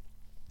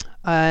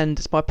 and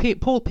it's by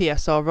Paul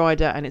PSR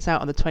Ryder, and it's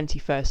out on the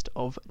 21st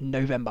of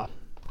November.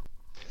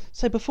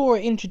 So before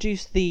I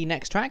introduce the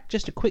next track,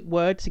 just a quick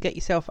word to get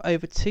yourself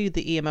over to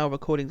the EML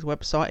Recordings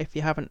website if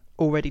you haven't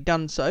already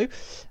done so.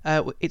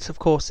 It's of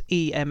course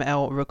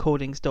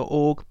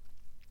emlrecordings.org.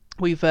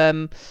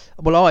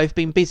 I've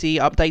been busy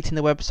updating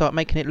the website,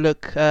 making it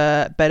look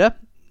better,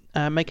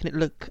 making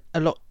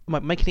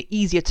it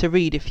easier to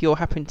read if you're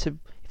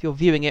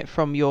viewing it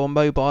from your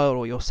mobile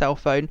or your cell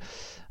phone.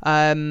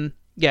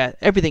 Yeah,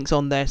 everything's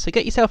on there. So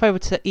get yourself over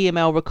to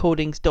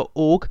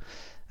emlrecordings.org.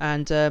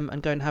 And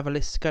go and have a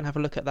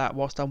look at that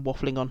whilst I'm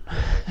waffling on.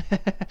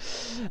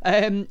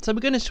 So we're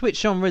going to switch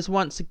genres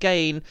once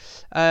again.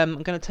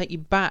 I'm going to take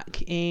you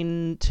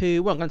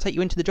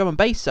into the drum and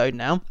bass zone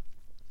now.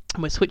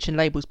 And we're switching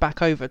labels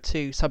back over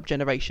to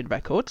Subgeneration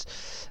Records.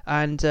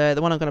 And the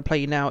one I'm going to play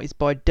you now is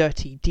by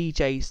Dirty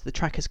DJs. The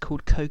track is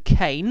called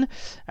Cocaine.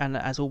 And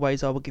as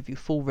always, I will give you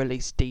full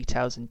release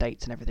details and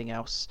dates and everything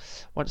else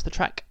once the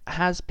track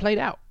has played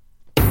out.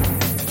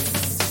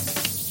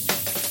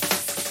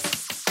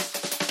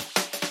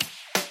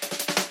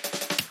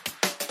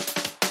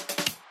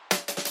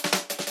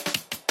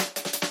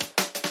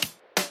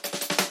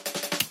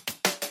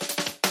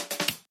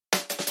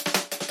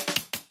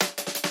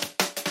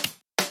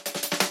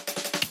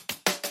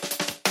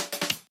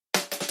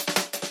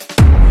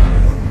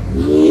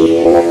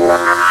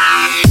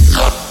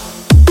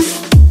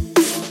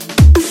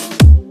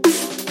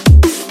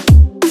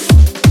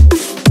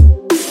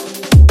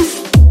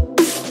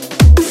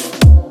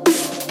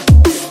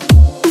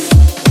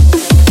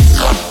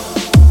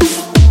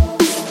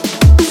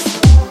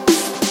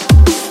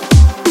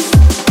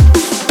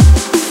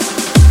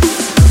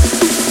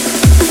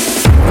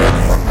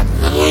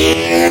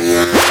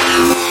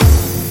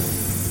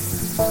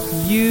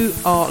 You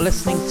are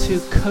listening to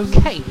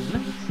Cocaine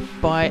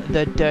by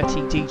the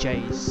Dirty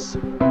DJs.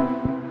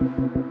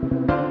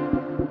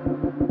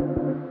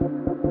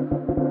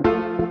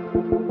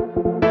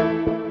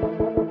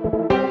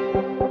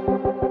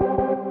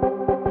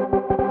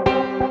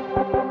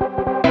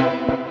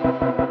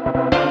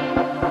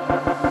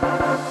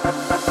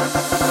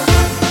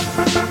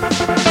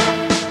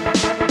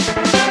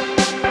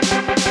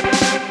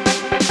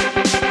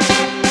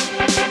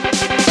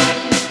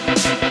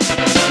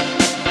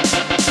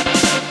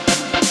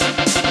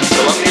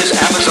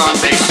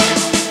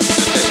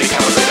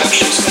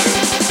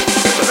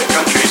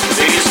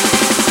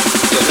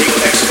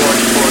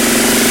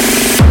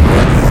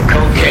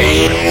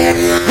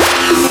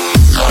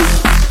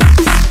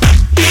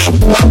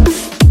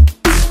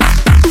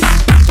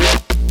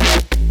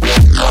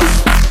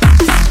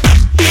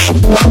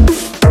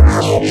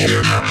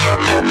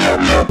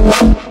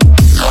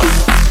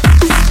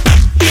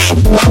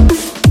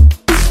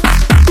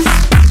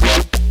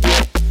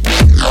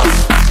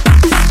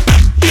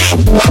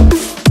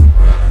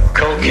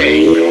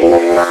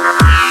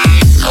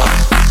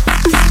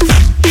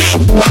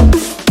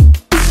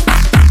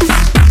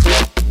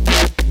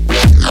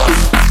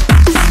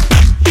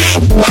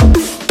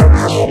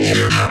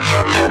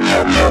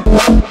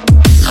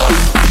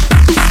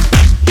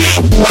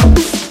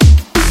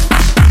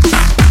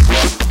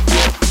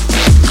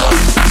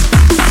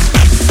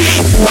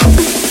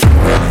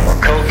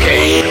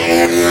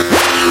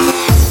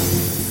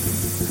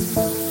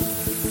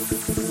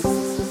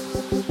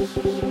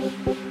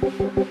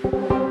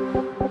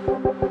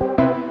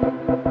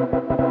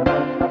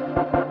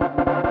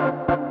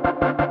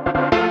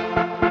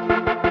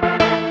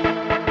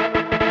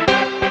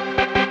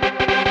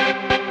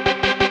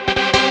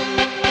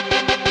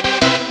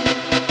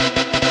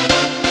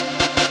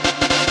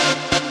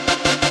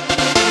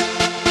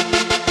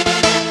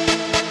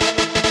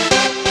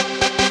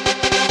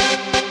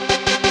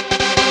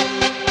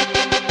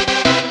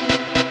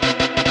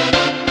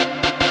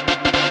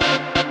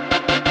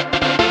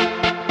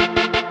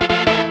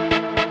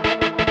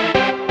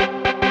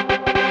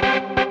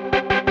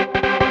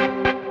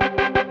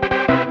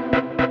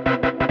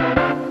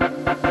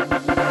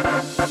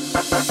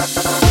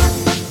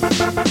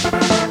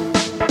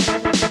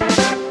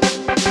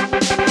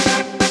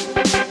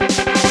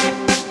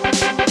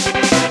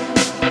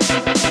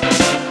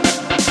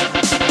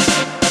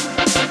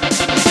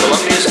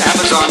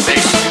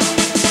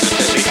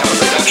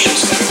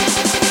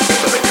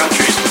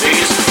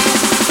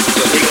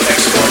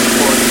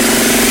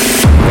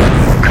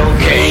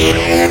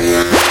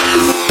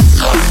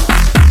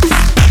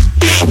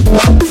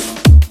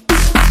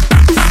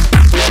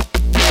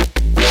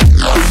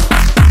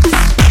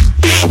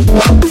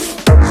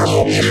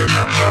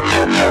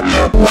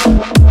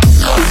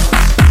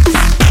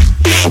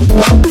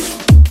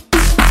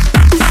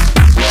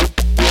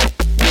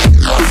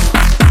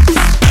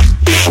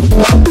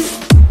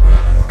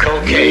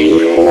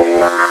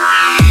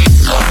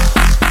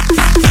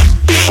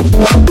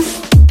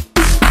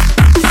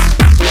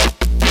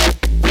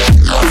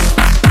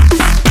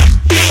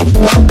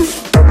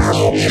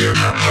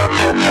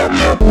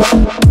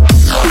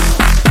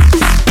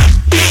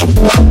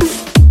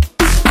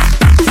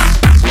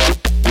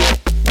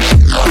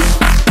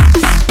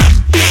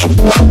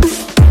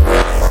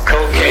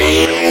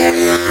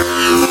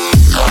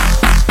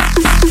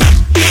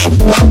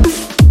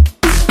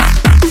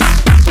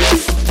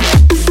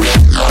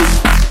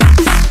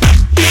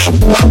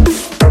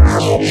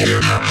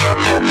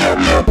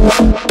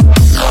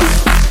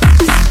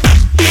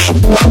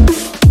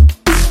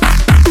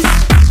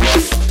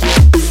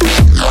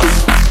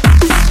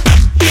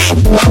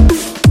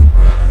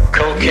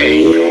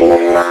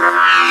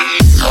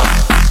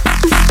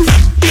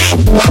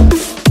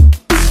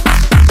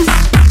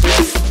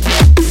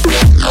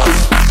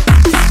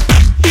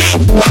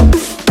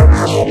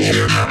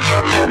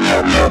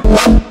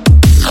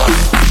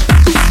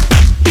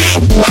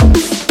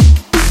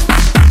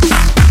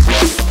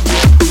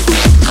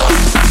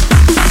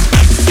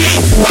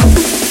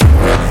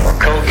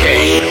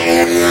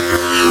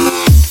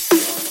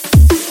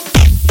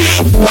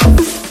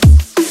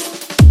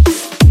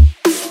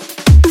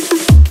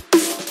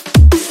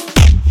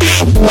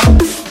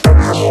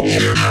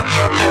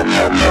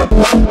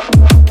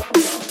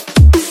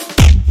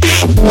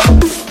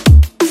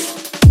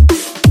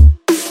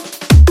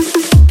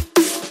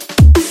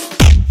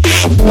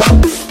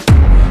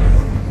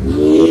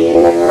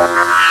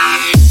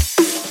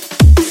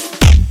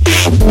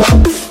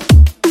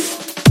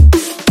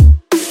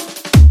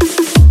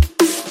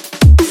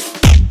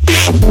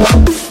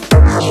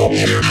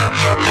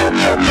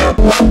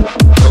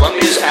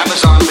 Colombia's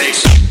Amazon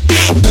basin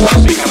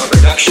has become a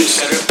production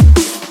center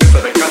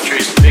for the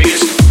country's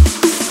biggest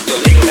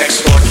illegal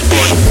export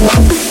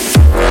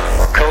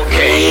of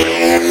cocaine.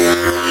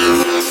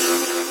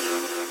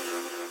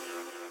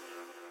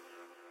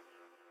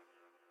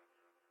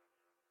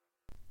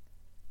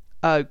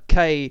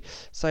 Okay,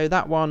 so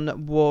that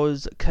one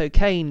was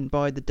Cocaine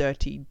by the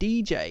Dirty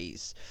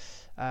DJs.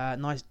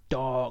 Nice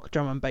dark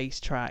drum and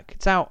bass track.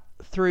 It's out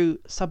through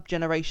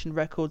Subgeneration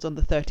Records on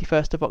the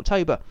 31st of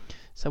October.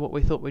 So what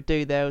we thought we'd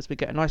do there was we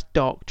get a nice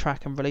dark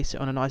track and release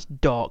it on a nice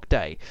dark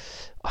day.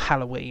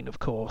 Halloween, of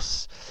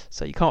course.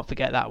 So you can't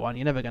forget that one.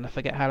 You're never going to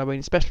forget Halloween,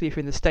 especially if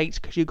you're in the States,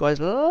 because you guys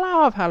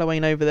love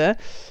Halloween over there.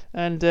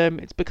 And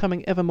it's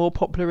becoming ever more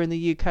popular in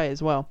the UK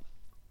as well.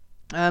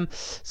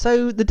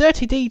 So the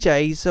Dirty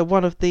DJs are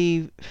one of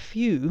the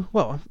few,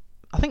 well,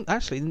 I think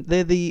actually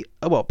they're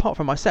apart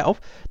from myself,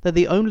 they're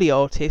the only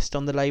artist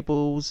on the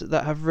labels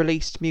that have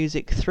released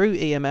music through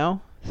EML,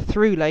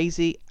 through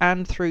Lazy,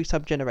 and through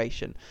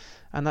Subgeneration.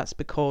 And that's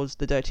because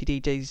the Dirty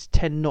DJs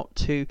tend not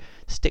to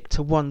stick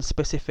to one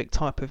specific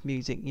type of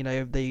music. You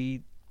know,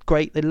 they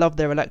love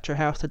their electro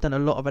house. They've done a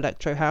lot of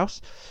electro house,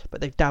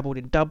 but they've dabbled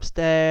in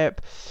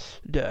dubstep,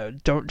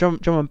 drum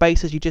and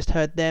bass, as you just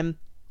heard them.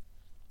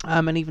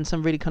 And even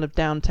some really kind of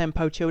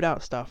down-tempo,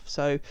 chilled-out stuff.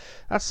 So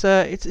that's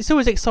it's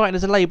always exciting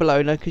as a label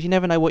owner, because you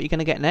never know what you're going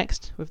to get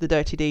next with the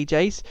Dirty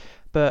DJs.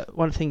 But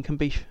one thing you can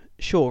be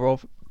sure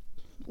of,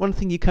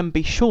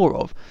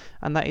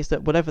 and that is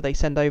that whatever they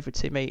send over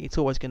to me, it's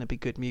always going to be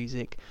good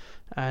music.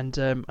 And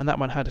that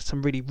one had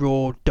some really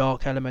raw,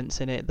 dark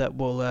elements in it that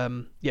will,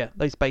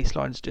 those bass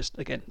lines just,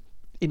 again,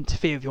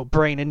 interfere with your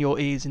brain and your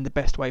ears in the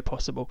best way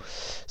possible.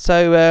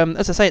 So,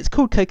 as I say, it's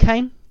called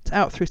Cocaine. It's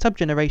out through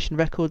Subgeneration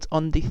Records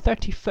on the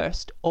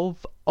 31st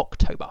of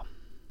October.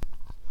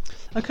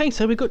 Okay,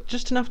 so we've got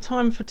just enough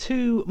time for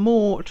two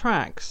more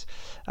tracks,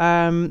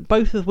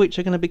 both of which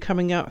are going to be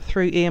coming out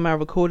through EML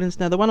Recordings.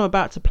 Now, the one I'm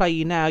about to play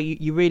you now,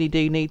 you really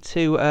do need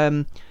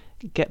to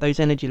get those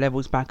energy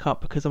levels back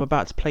up, because I'm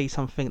about to play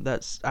something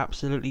that's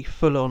absolutely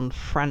full-on,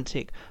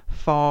 frantic,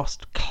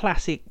 fast,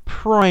 classic,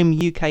 prime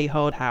UK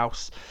hard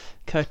house,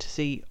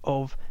 courtesy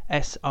of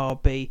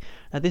SRB.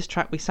 Now, this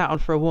track we sat on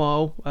for a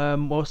while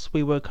whilst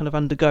we were kind of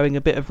undergoing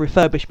a bit of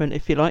refurbishment,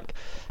 if you like,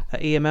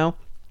 at EML.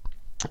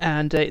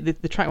 And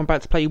the track I'm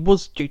about to play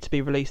was due to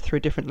be released through a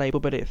different label,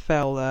 but it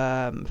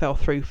fell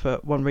through for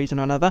one reason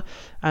or another.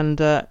 And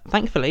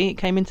thankfully, it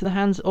came into the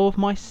hands of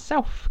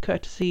myself,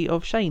 courtesy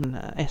of Shane,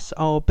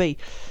 SRB.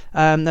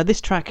 Now,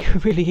 this track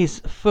really is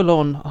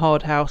full-on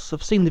hard house.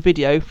 I've seen the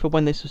video for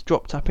when this was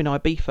dropped up in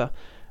Ibiza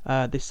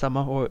this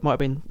summer, or it might have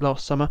been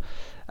last summer.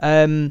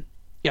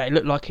 It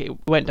looked like it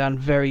went down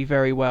very,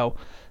 very well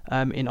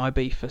in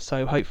Ibiza,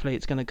 so hopefully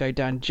it's going to go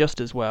down just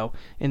as well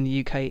in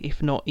the UK,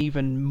 if not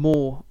even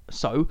more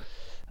so.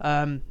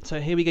 So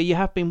here we go. You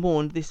have been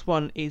warned. This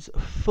one is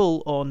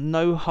full on,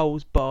 no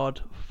holes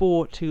barred,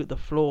 4 to the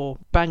floor,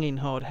 banging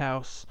hard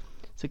house.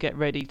 So get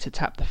ready to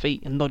tap the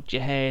feet and nod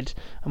your head,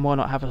 and why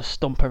not have a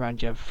stomp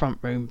around your front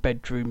room,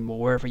 bedroom, or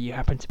wherever you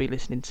happen to be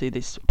listening to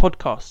this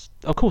podcast.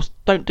 Of course,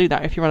 don't do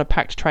that if you're on a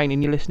packed train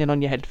and you're listening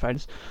on your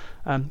headphones,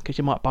 because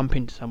you might bump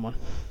into someone.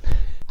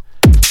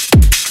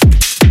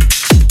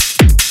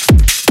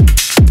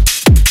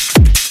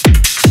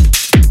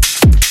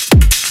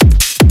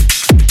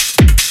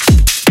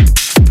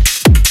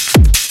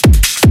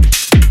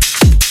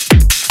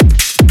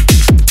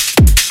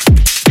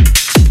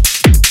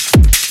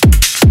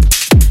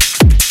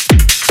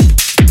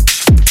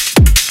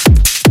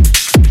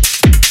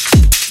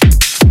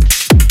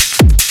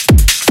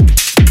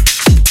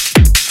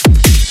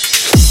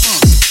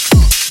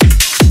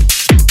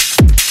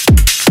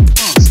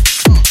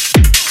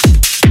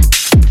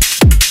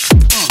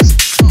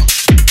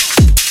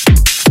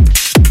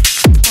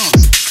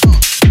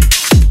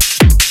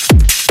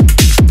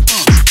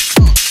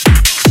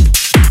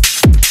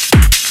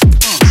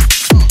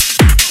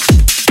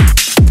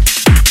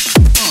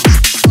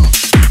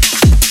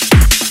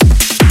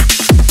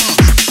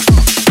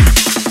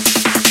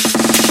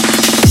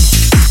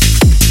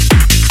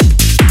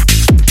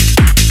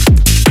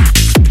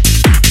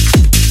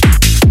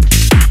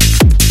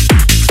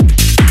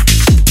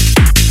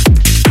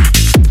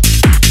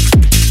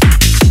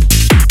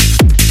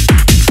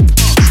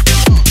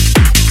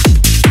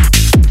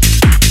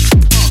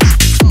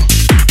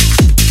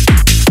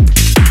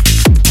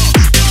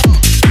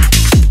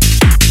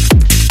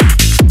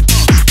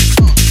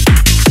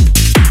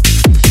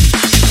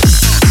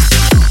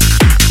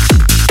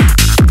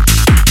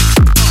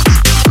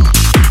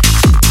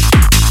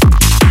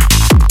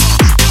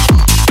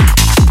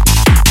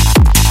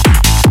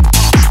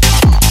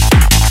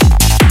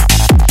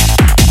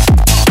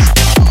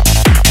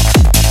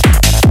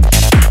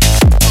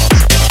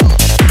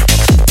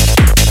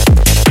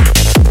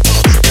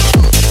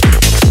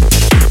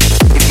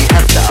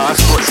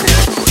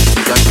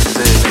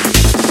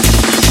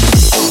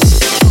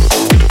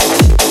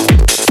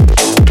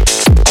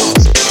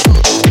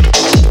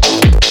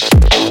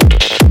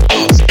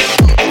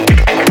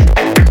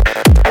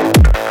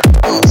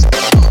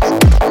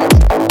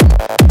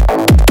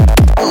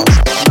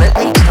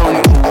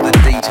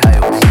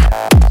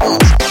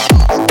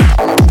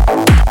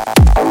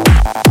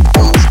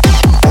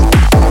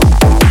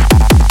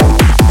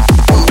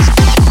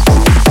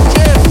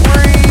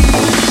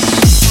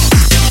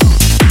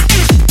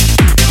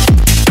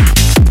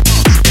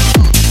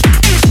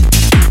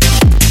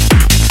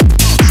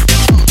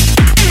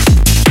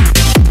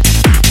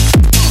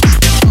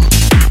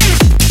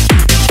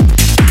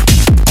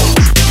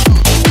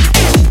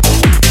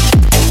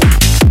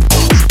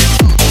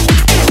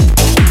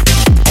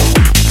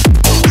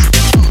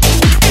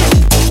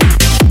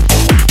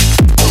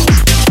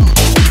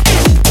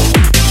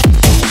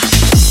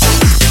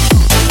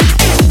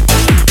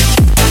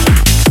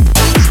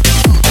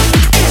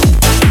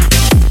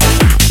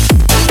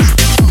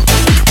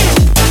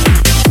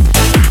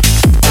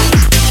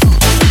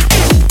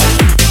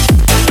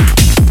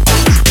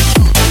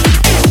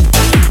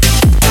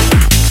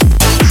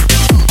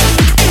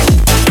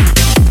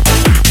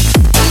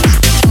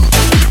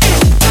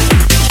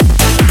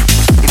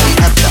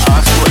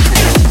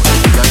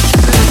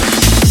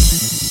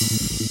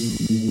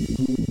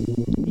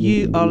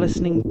 You are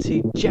listening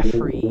to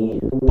Jeffrey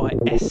by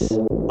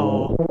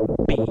SRB.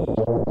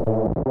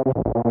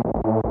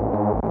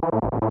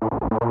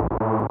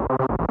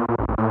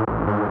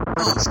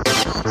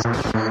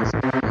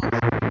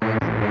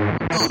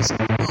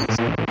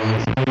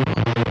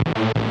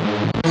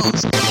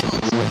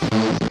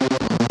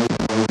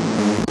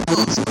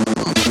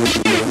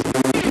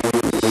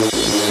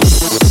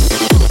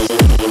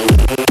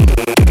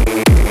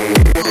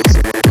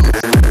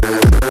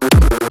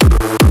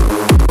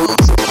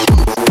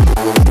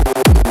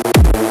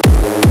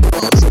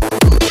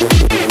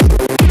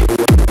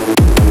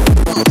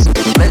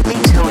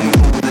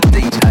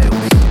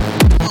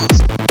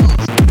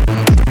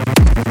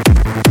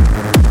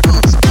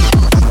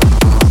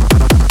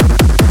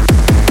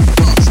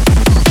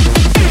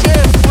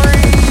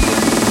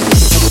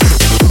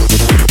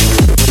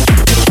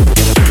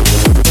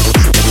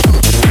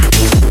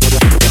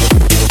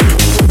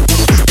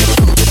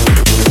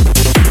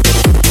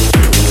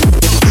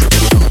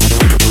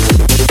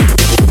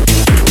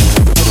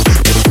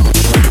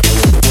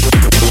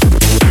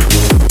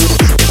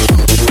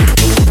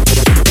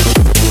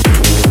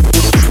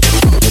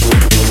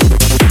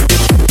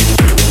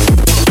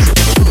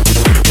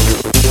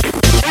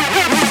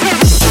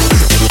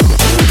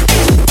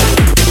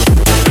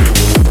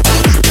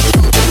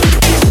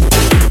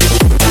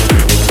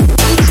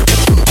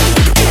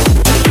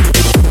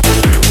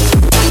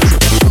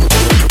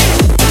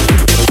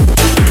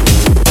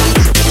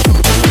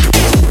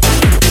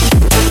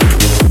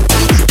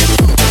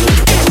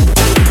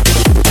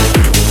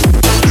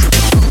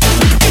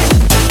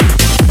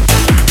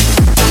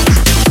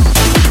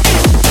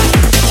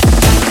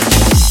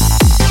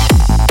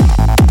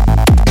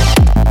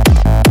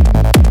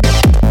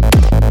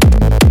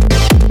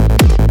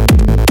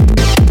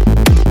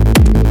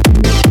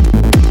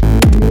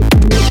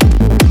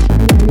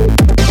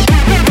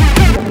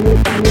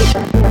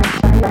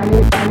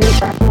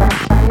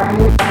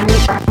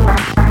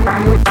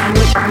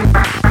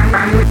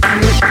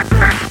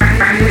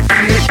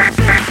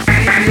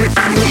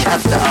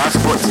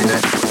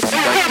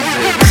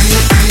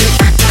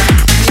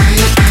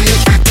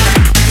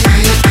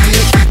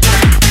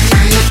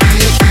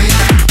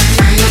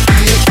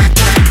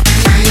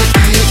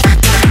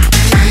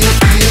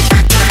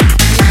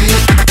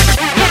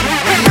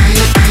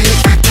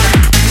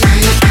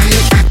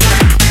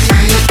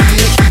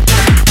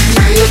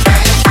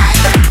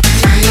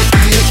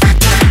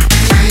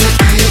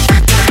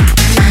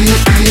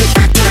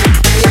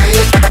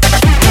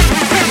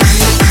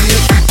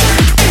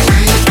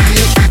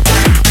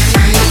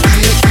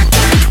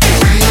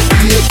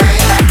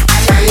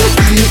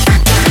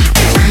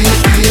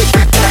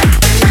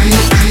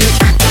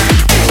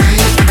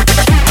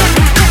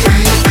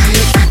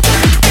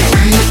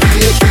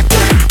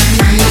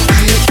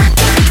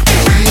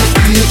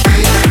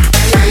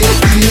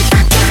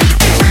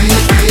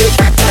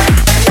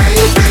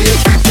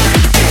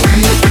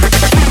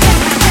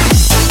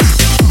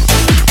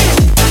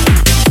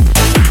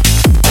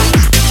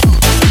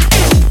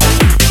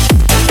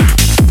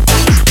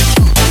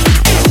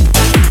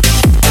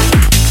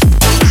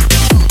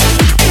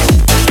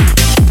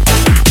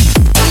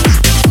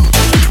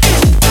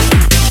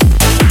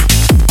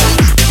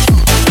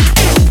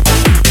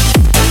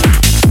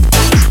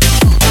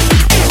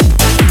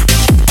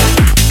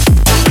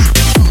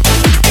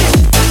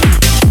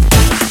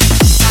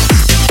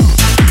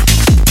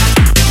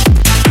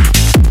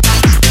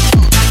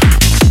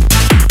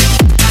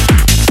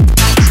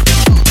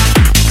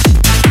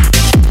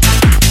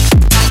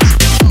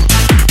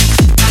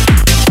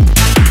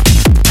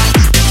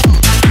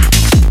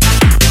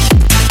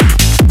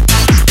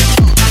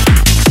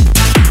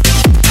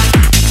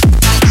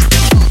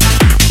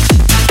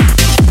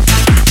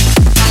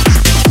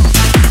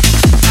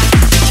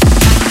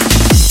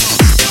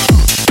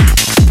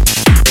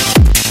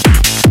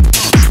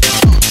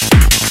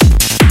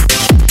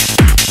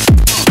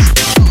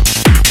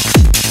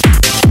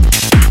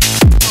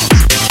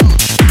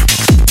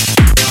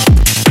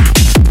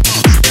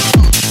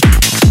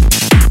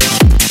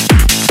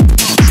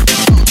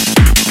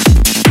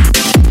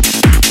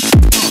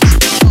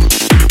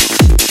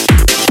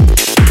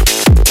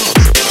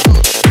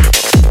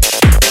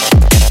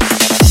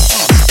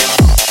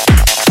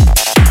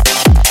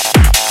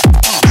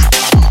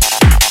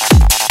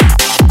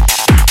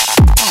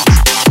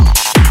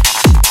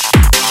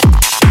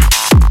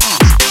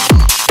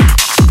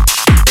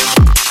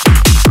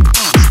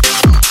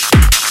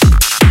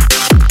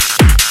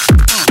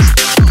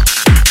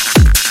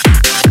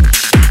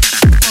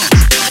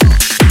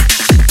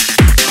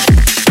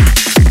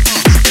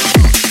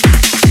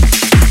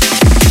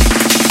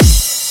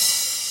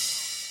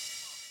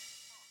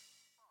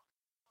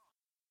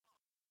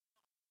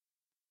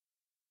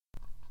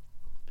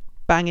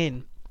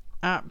 Banging,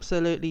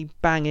 absolutely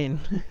banging.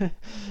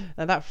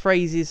 And that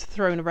phrase is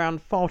thrown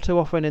around far too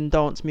often in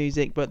dance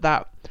music, but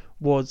that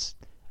was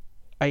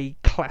a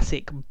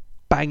classic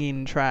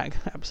banging track.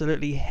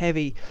 Absolutely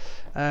heavy,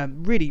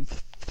 really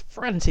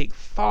frantic,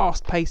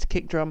 fast-paced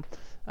kick drum.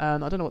 I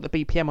don't know what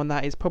the BPM on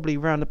that is, probably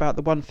around about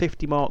the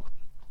 150 mark.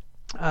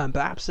 But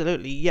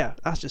absolutely, yeah,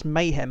 that's just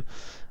mayhem.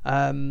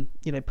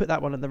 Put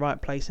that one in the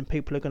right place and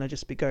people are going to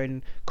just be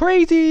going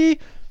crazy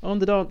on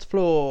the dance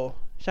floor,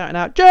 shouting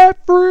out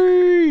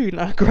Jeffrey.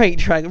 Great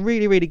track,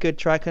 really, really good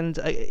track. And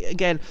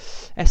again,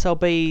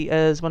 SLB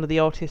as one of the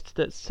artists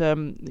that's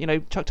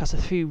chucked us a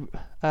few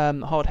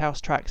hard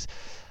house tracks,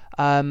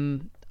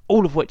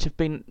 all of which have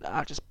been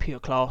just pure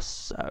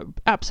class,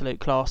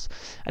 absolute class.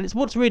 And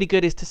what's really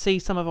good is to see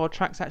some of our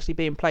tracks actually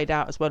being played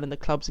out as well in the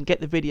clubs and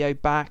get the video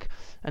back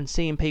and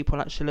seeing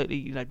people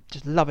absolutely,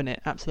 just loving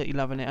it, absolutely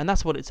loving it. And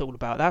that's what it's all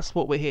about. That's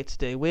what we're here to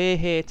do. We're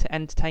here to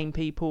entertain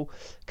people,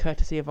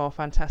 courtesy of our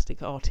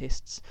fantastic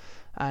artists.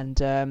 And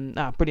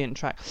brilliant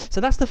track. So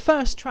that's the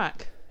first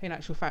track, in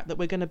actual fact, that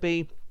we're going to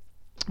be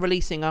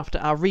releasing after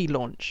our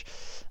relaunch.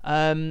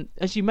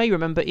 As you may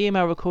remember,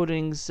 EML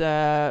Recordings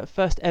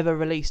first ever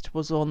released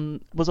was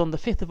on the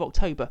 5th of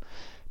October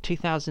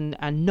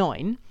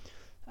 2009.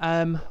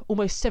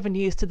 Almost 7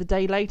 years to the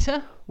day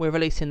later, we're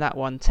releasing that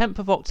one, 10th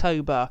of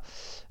October,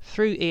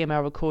 through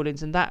EML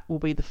Recordings, and that will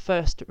be the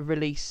first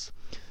release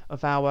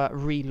of our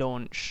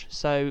relaunch.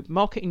 So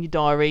mark it in your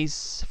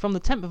diaries. From the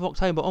 10th of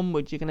October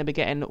onwards, you're going to be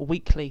getting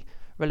weekly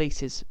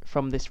releases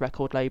from this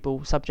record label,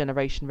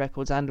 Subgeneration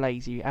Records and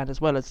Lazy, and as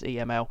well as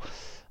EML.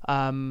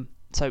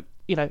 So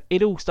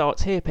it all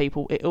starts here,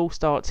 people. It all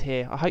starts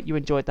here. I hope you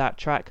enjoyed that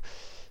track.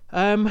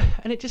 And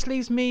it just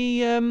leaves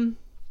me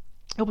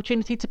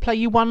opportunity to play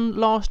you one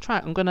last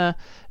track. I'm gonna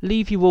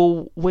leave you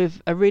all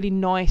with a really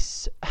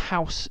nice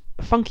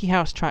funky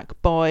house track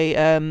by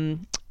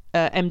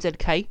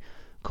MZK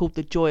called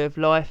The Joy of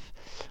Life.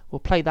 We'll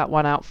play that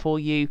one out for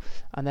you,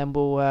 and then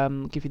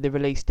we'll give you the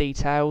release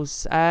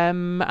details,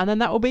 and then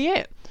that will be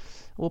it.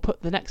 We'll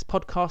put the next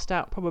podcast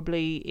out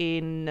probably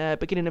in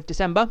beginning of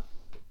December,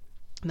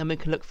 and then we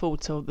can look forward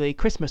to the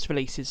Christmas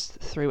releases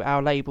through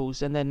our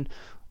labels, and then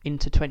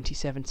into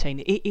 2017.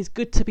 It is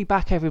good to be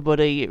back,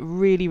 everybody. It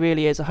really,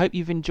 really is. I hope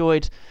you've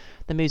enjoyed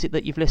the music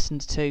that you've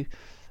listened to.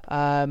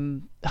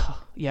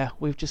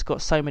 We've just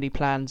got so many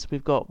plans.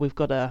 We've got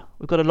a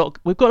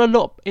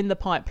lot in the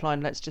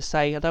pipeline. Let's just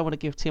say I don't want to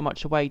give too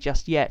much away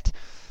just yet.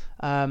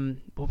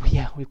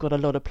 We've got a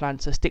lot of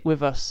plans. So stick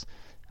with us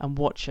and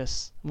watch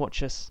us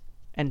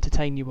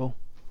entertain you all.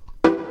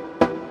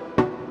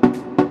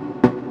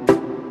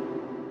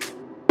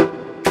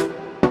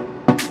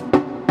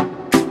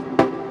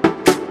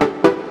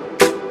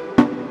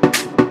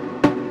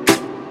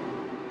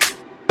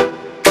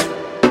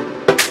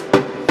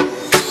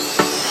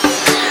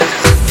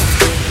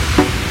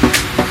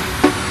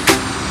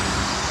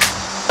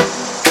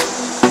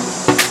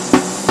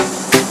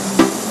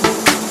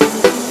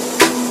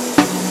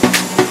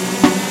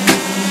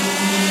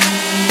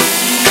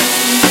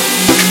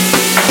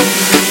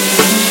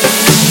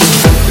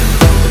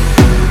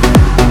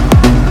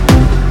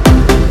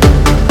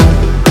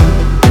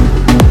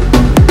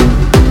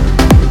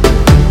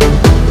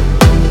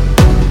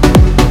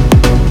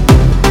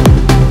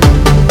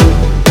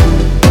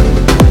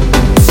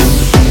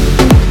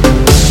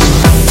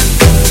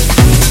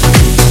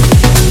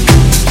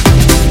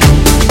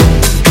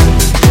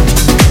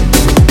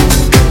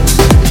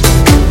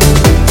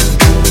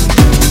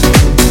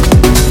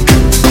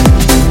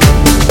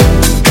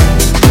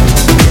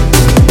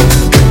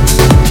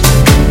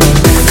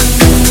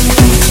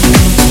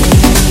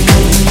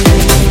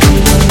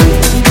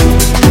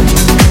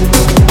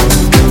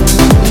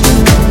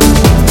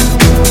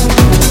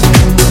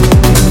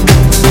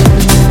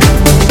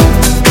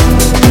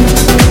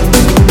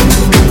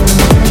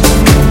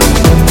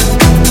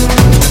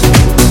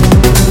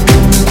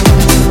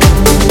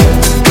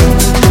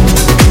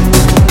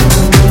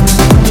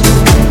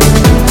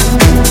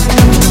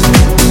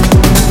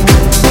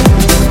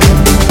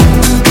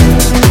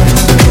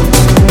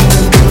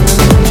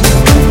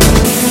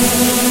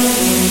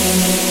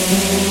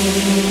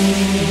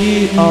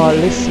 Are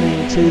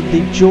listening to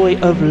The Joy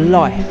of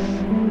Life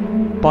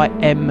by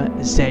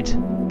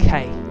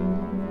MZK.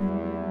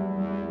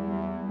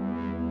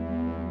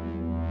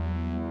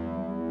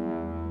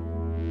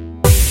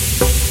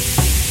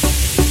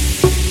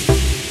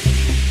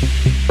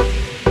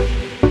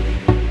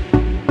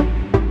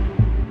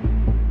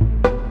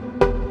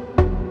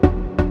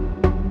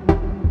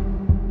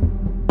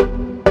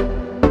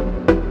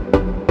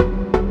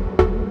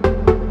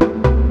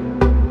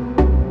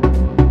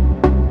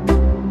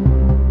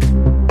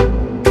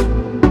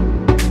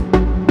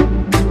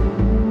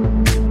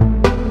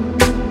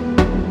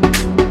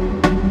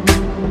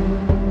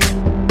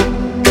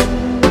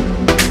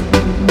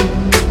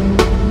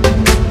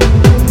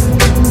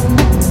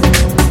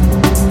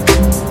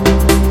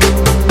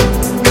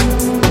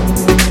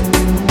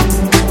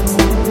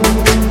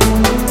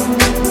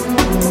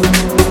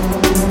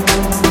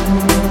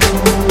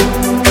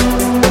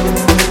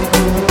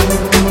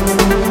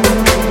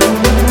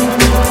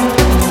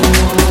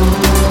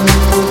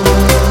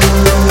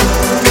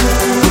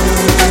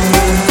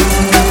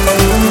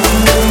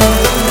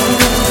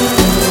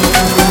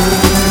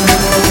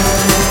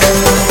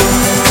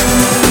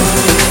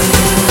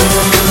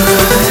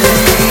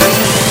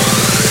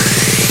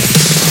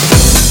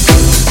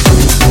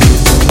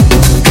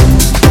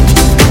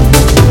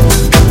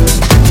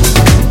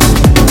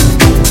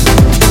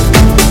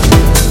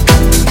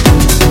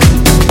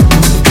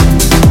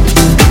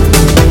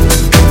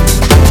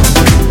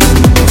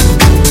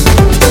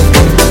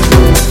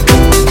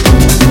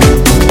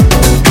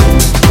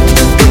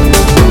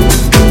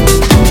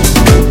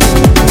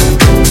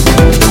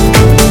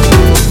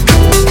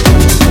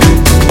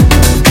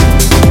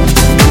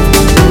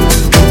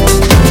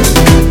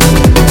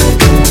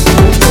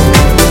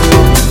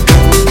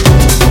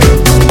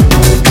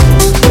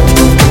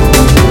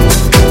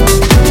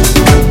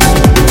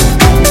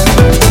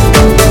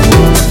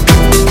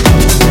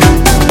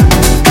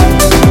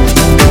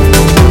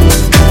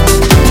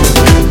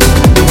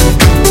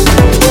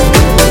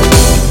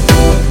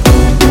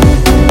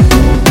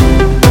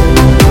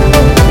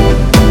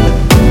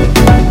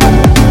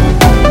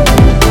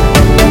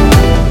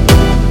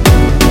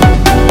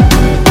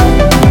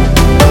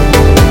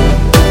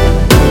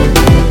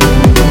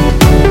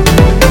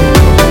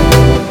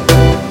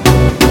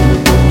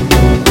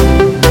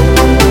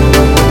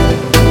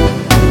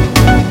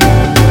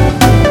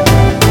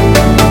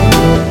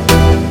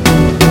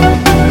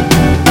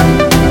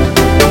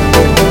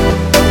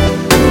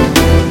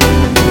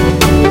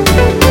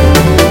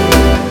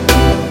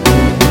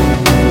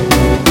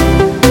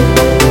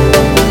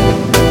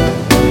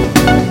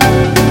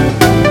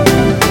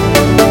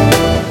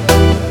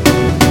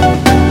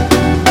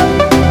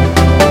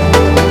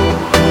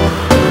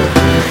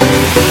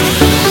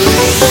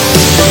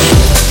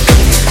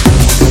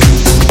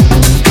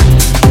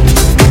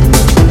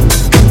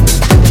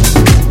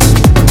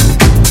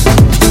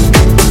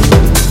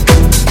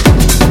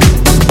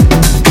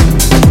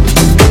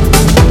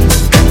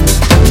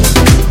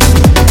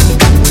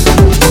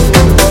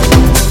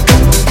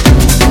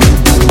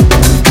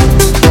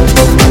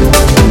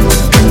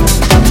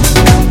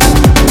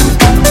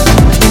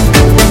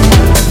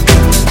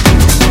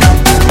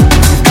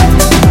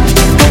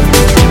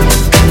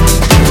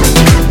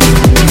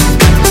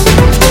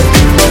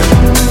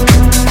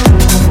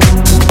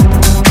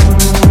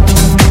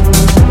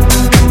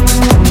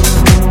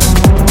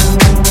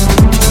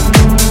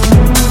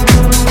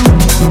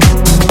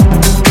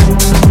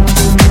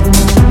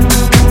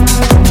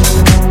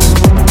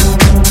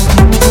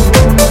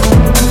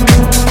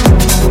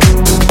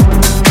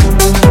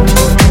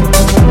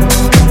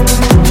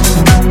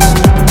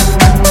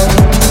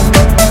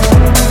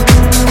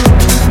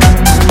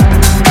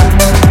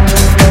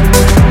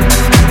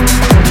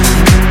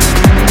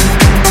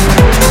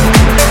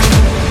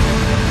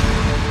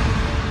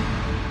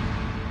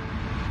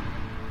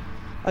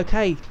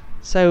 Okay,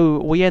 so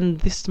we end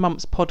this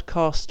month's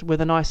podcast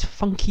with a nice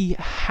funky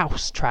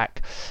house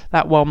track.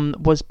 That one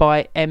was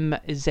by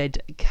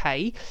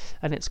MZK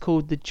and it's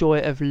called The Joy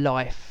of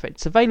Life.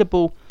 It's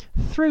available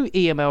through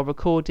EML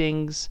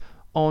Recordings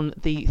on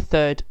the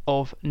 3rd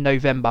of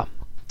November.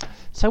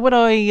 So when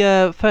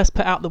I first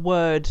put out the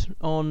word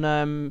on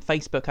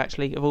Facebook,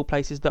 actually, of all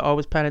places, that I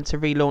was planning to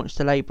relaunch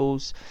the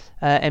labels,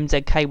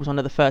 MZK was one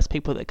of the first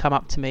people that come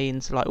up to me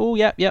and said, like, oh,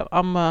 yeah,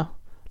 I'm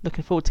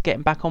looking forward to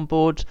getting back on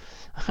board.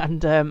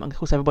 And of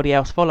course everybody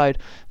else followed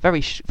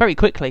very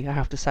quickly, I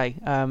have to say,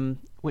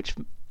 which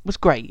was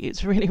great.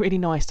 It's really, really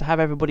nice to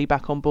have everybody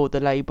back on board the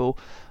label.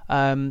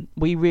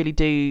 We really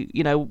do,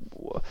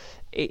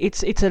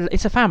 it's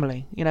a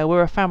family.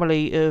 We're a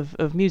family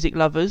of music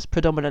lovers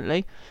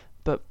predominantly,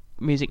 but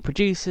music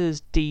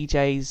producers,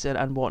 DJs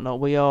and whatnot.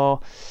 We are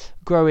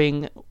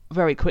growing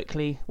very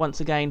quickly once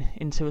again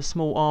into a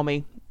small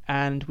army,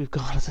 and we've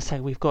got, as I say,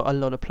 we've got a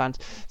lot of plans.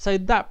 So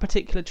that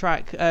particular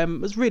track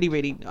was really,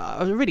 really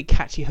a really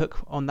catchy hook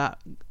on that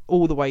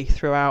all the way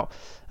throughout.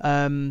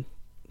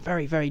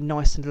 Very, very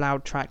nice and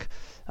loud track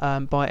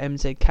by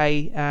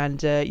MZK,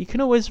 and you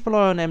can always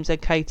rely on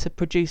MZK to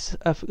produce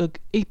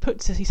he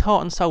puts his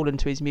heart and soul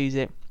into his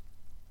music,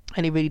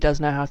 and he really does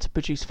know how to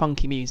produce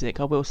funky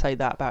music. I will say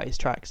that about his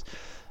tracks,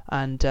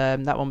 and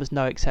that one was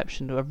no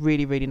exception. A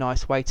really, really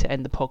nice way to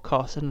end the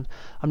podcast, and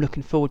I'm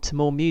looking forward to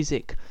more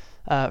music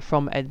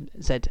from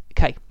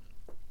MZK.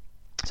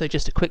 So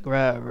just a quick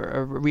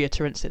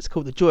reiterance, it's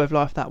called The Joy of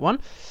Life, that one,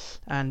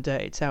 and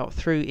it's out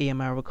through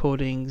EML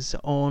Recordings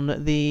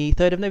on the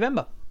 3rd of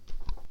November.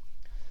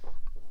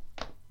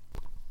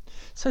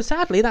 So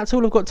sadly, that's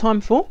all I've got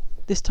time for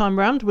this time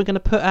round. We're going to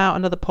put out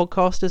another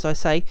podcast, as I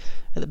say,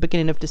 at the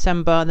beginning of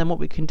December, and then what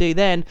we can do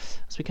then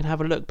is we can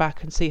have a look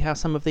back and see how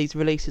some of these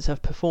releases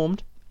have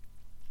performed,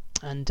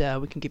 and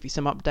we can give you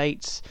some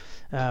updates,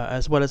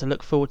 as well as a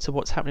look forward to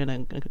what's happening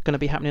and going to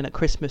be happening at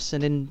Christmas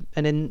and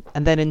then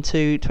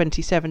into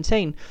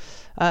 2017.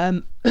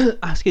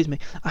 Excuse me.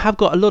 I have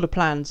got a lot of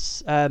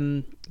plans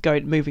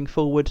moving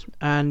forward,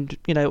 and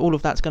all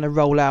of that's going to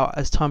roll out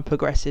as time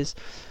progresses.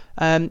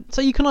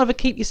 So you can either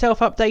keep yourself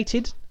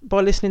updated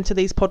by listening to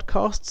these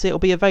podcasts. It'll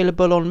be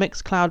available on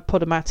Mixcloud,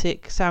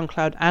 Podomatic,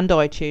 SoundCloud and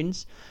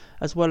iTunes,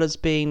 as well as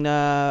being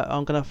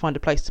I'm going to find a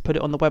place to put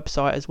it on the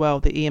website as well,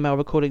 the EML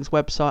Recordings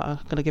website. I'm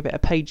going to give it a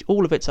page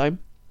all of its own,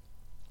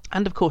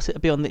 and of course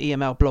it'll be on the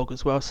EML blog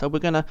as well. So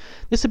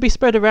this will be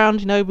spread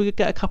around. We'll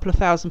get a couple of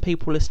thousand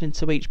people listening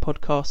to each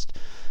podcast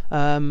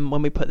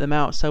when we put them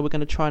out, so we're going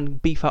to try and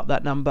beef up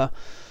that number.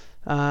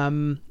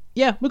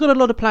 Yeah, we've got a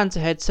lot of plans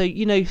ahead, so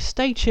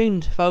stay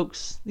tuned,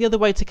 folks. The other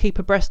way to keep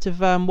abreast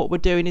of what we're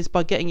doing is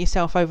by getting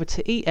yourself over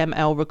to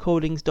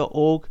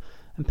emlrecordings.org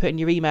and putting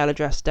your email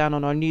address down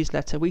on our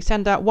newsletter. We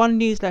send out one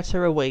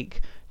newsletter a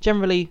week,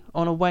 generally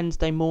on a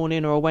Wednesday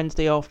morning or a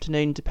Wednesday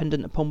afternoon,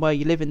 dependent upon where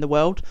you live in the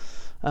world.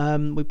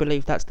 We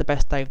believe that's the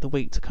best day of the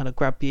week to kind of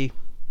grab you.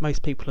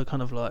 Most people are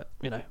kind of like,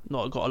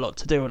 not got a lot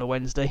to do on a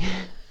Wednesday.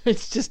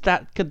 It's just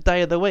that good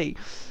day of the week.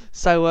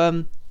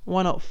 So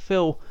why not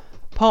fill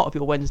part of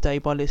your Wednesday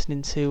by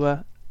listening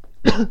to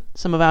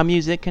some of our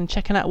music and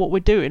checking out what we're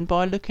doing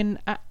by looking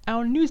at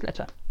our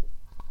newsletter.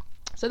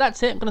 So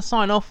that's it. I'm going to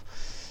sign off.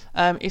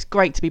 It's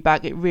great to be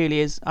back, it really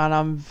is, and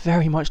I'm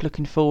very much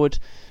looking forward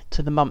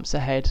to the months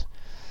ahead.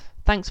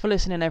 Thanks for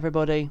listening,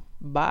 everybody.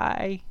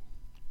 Bye.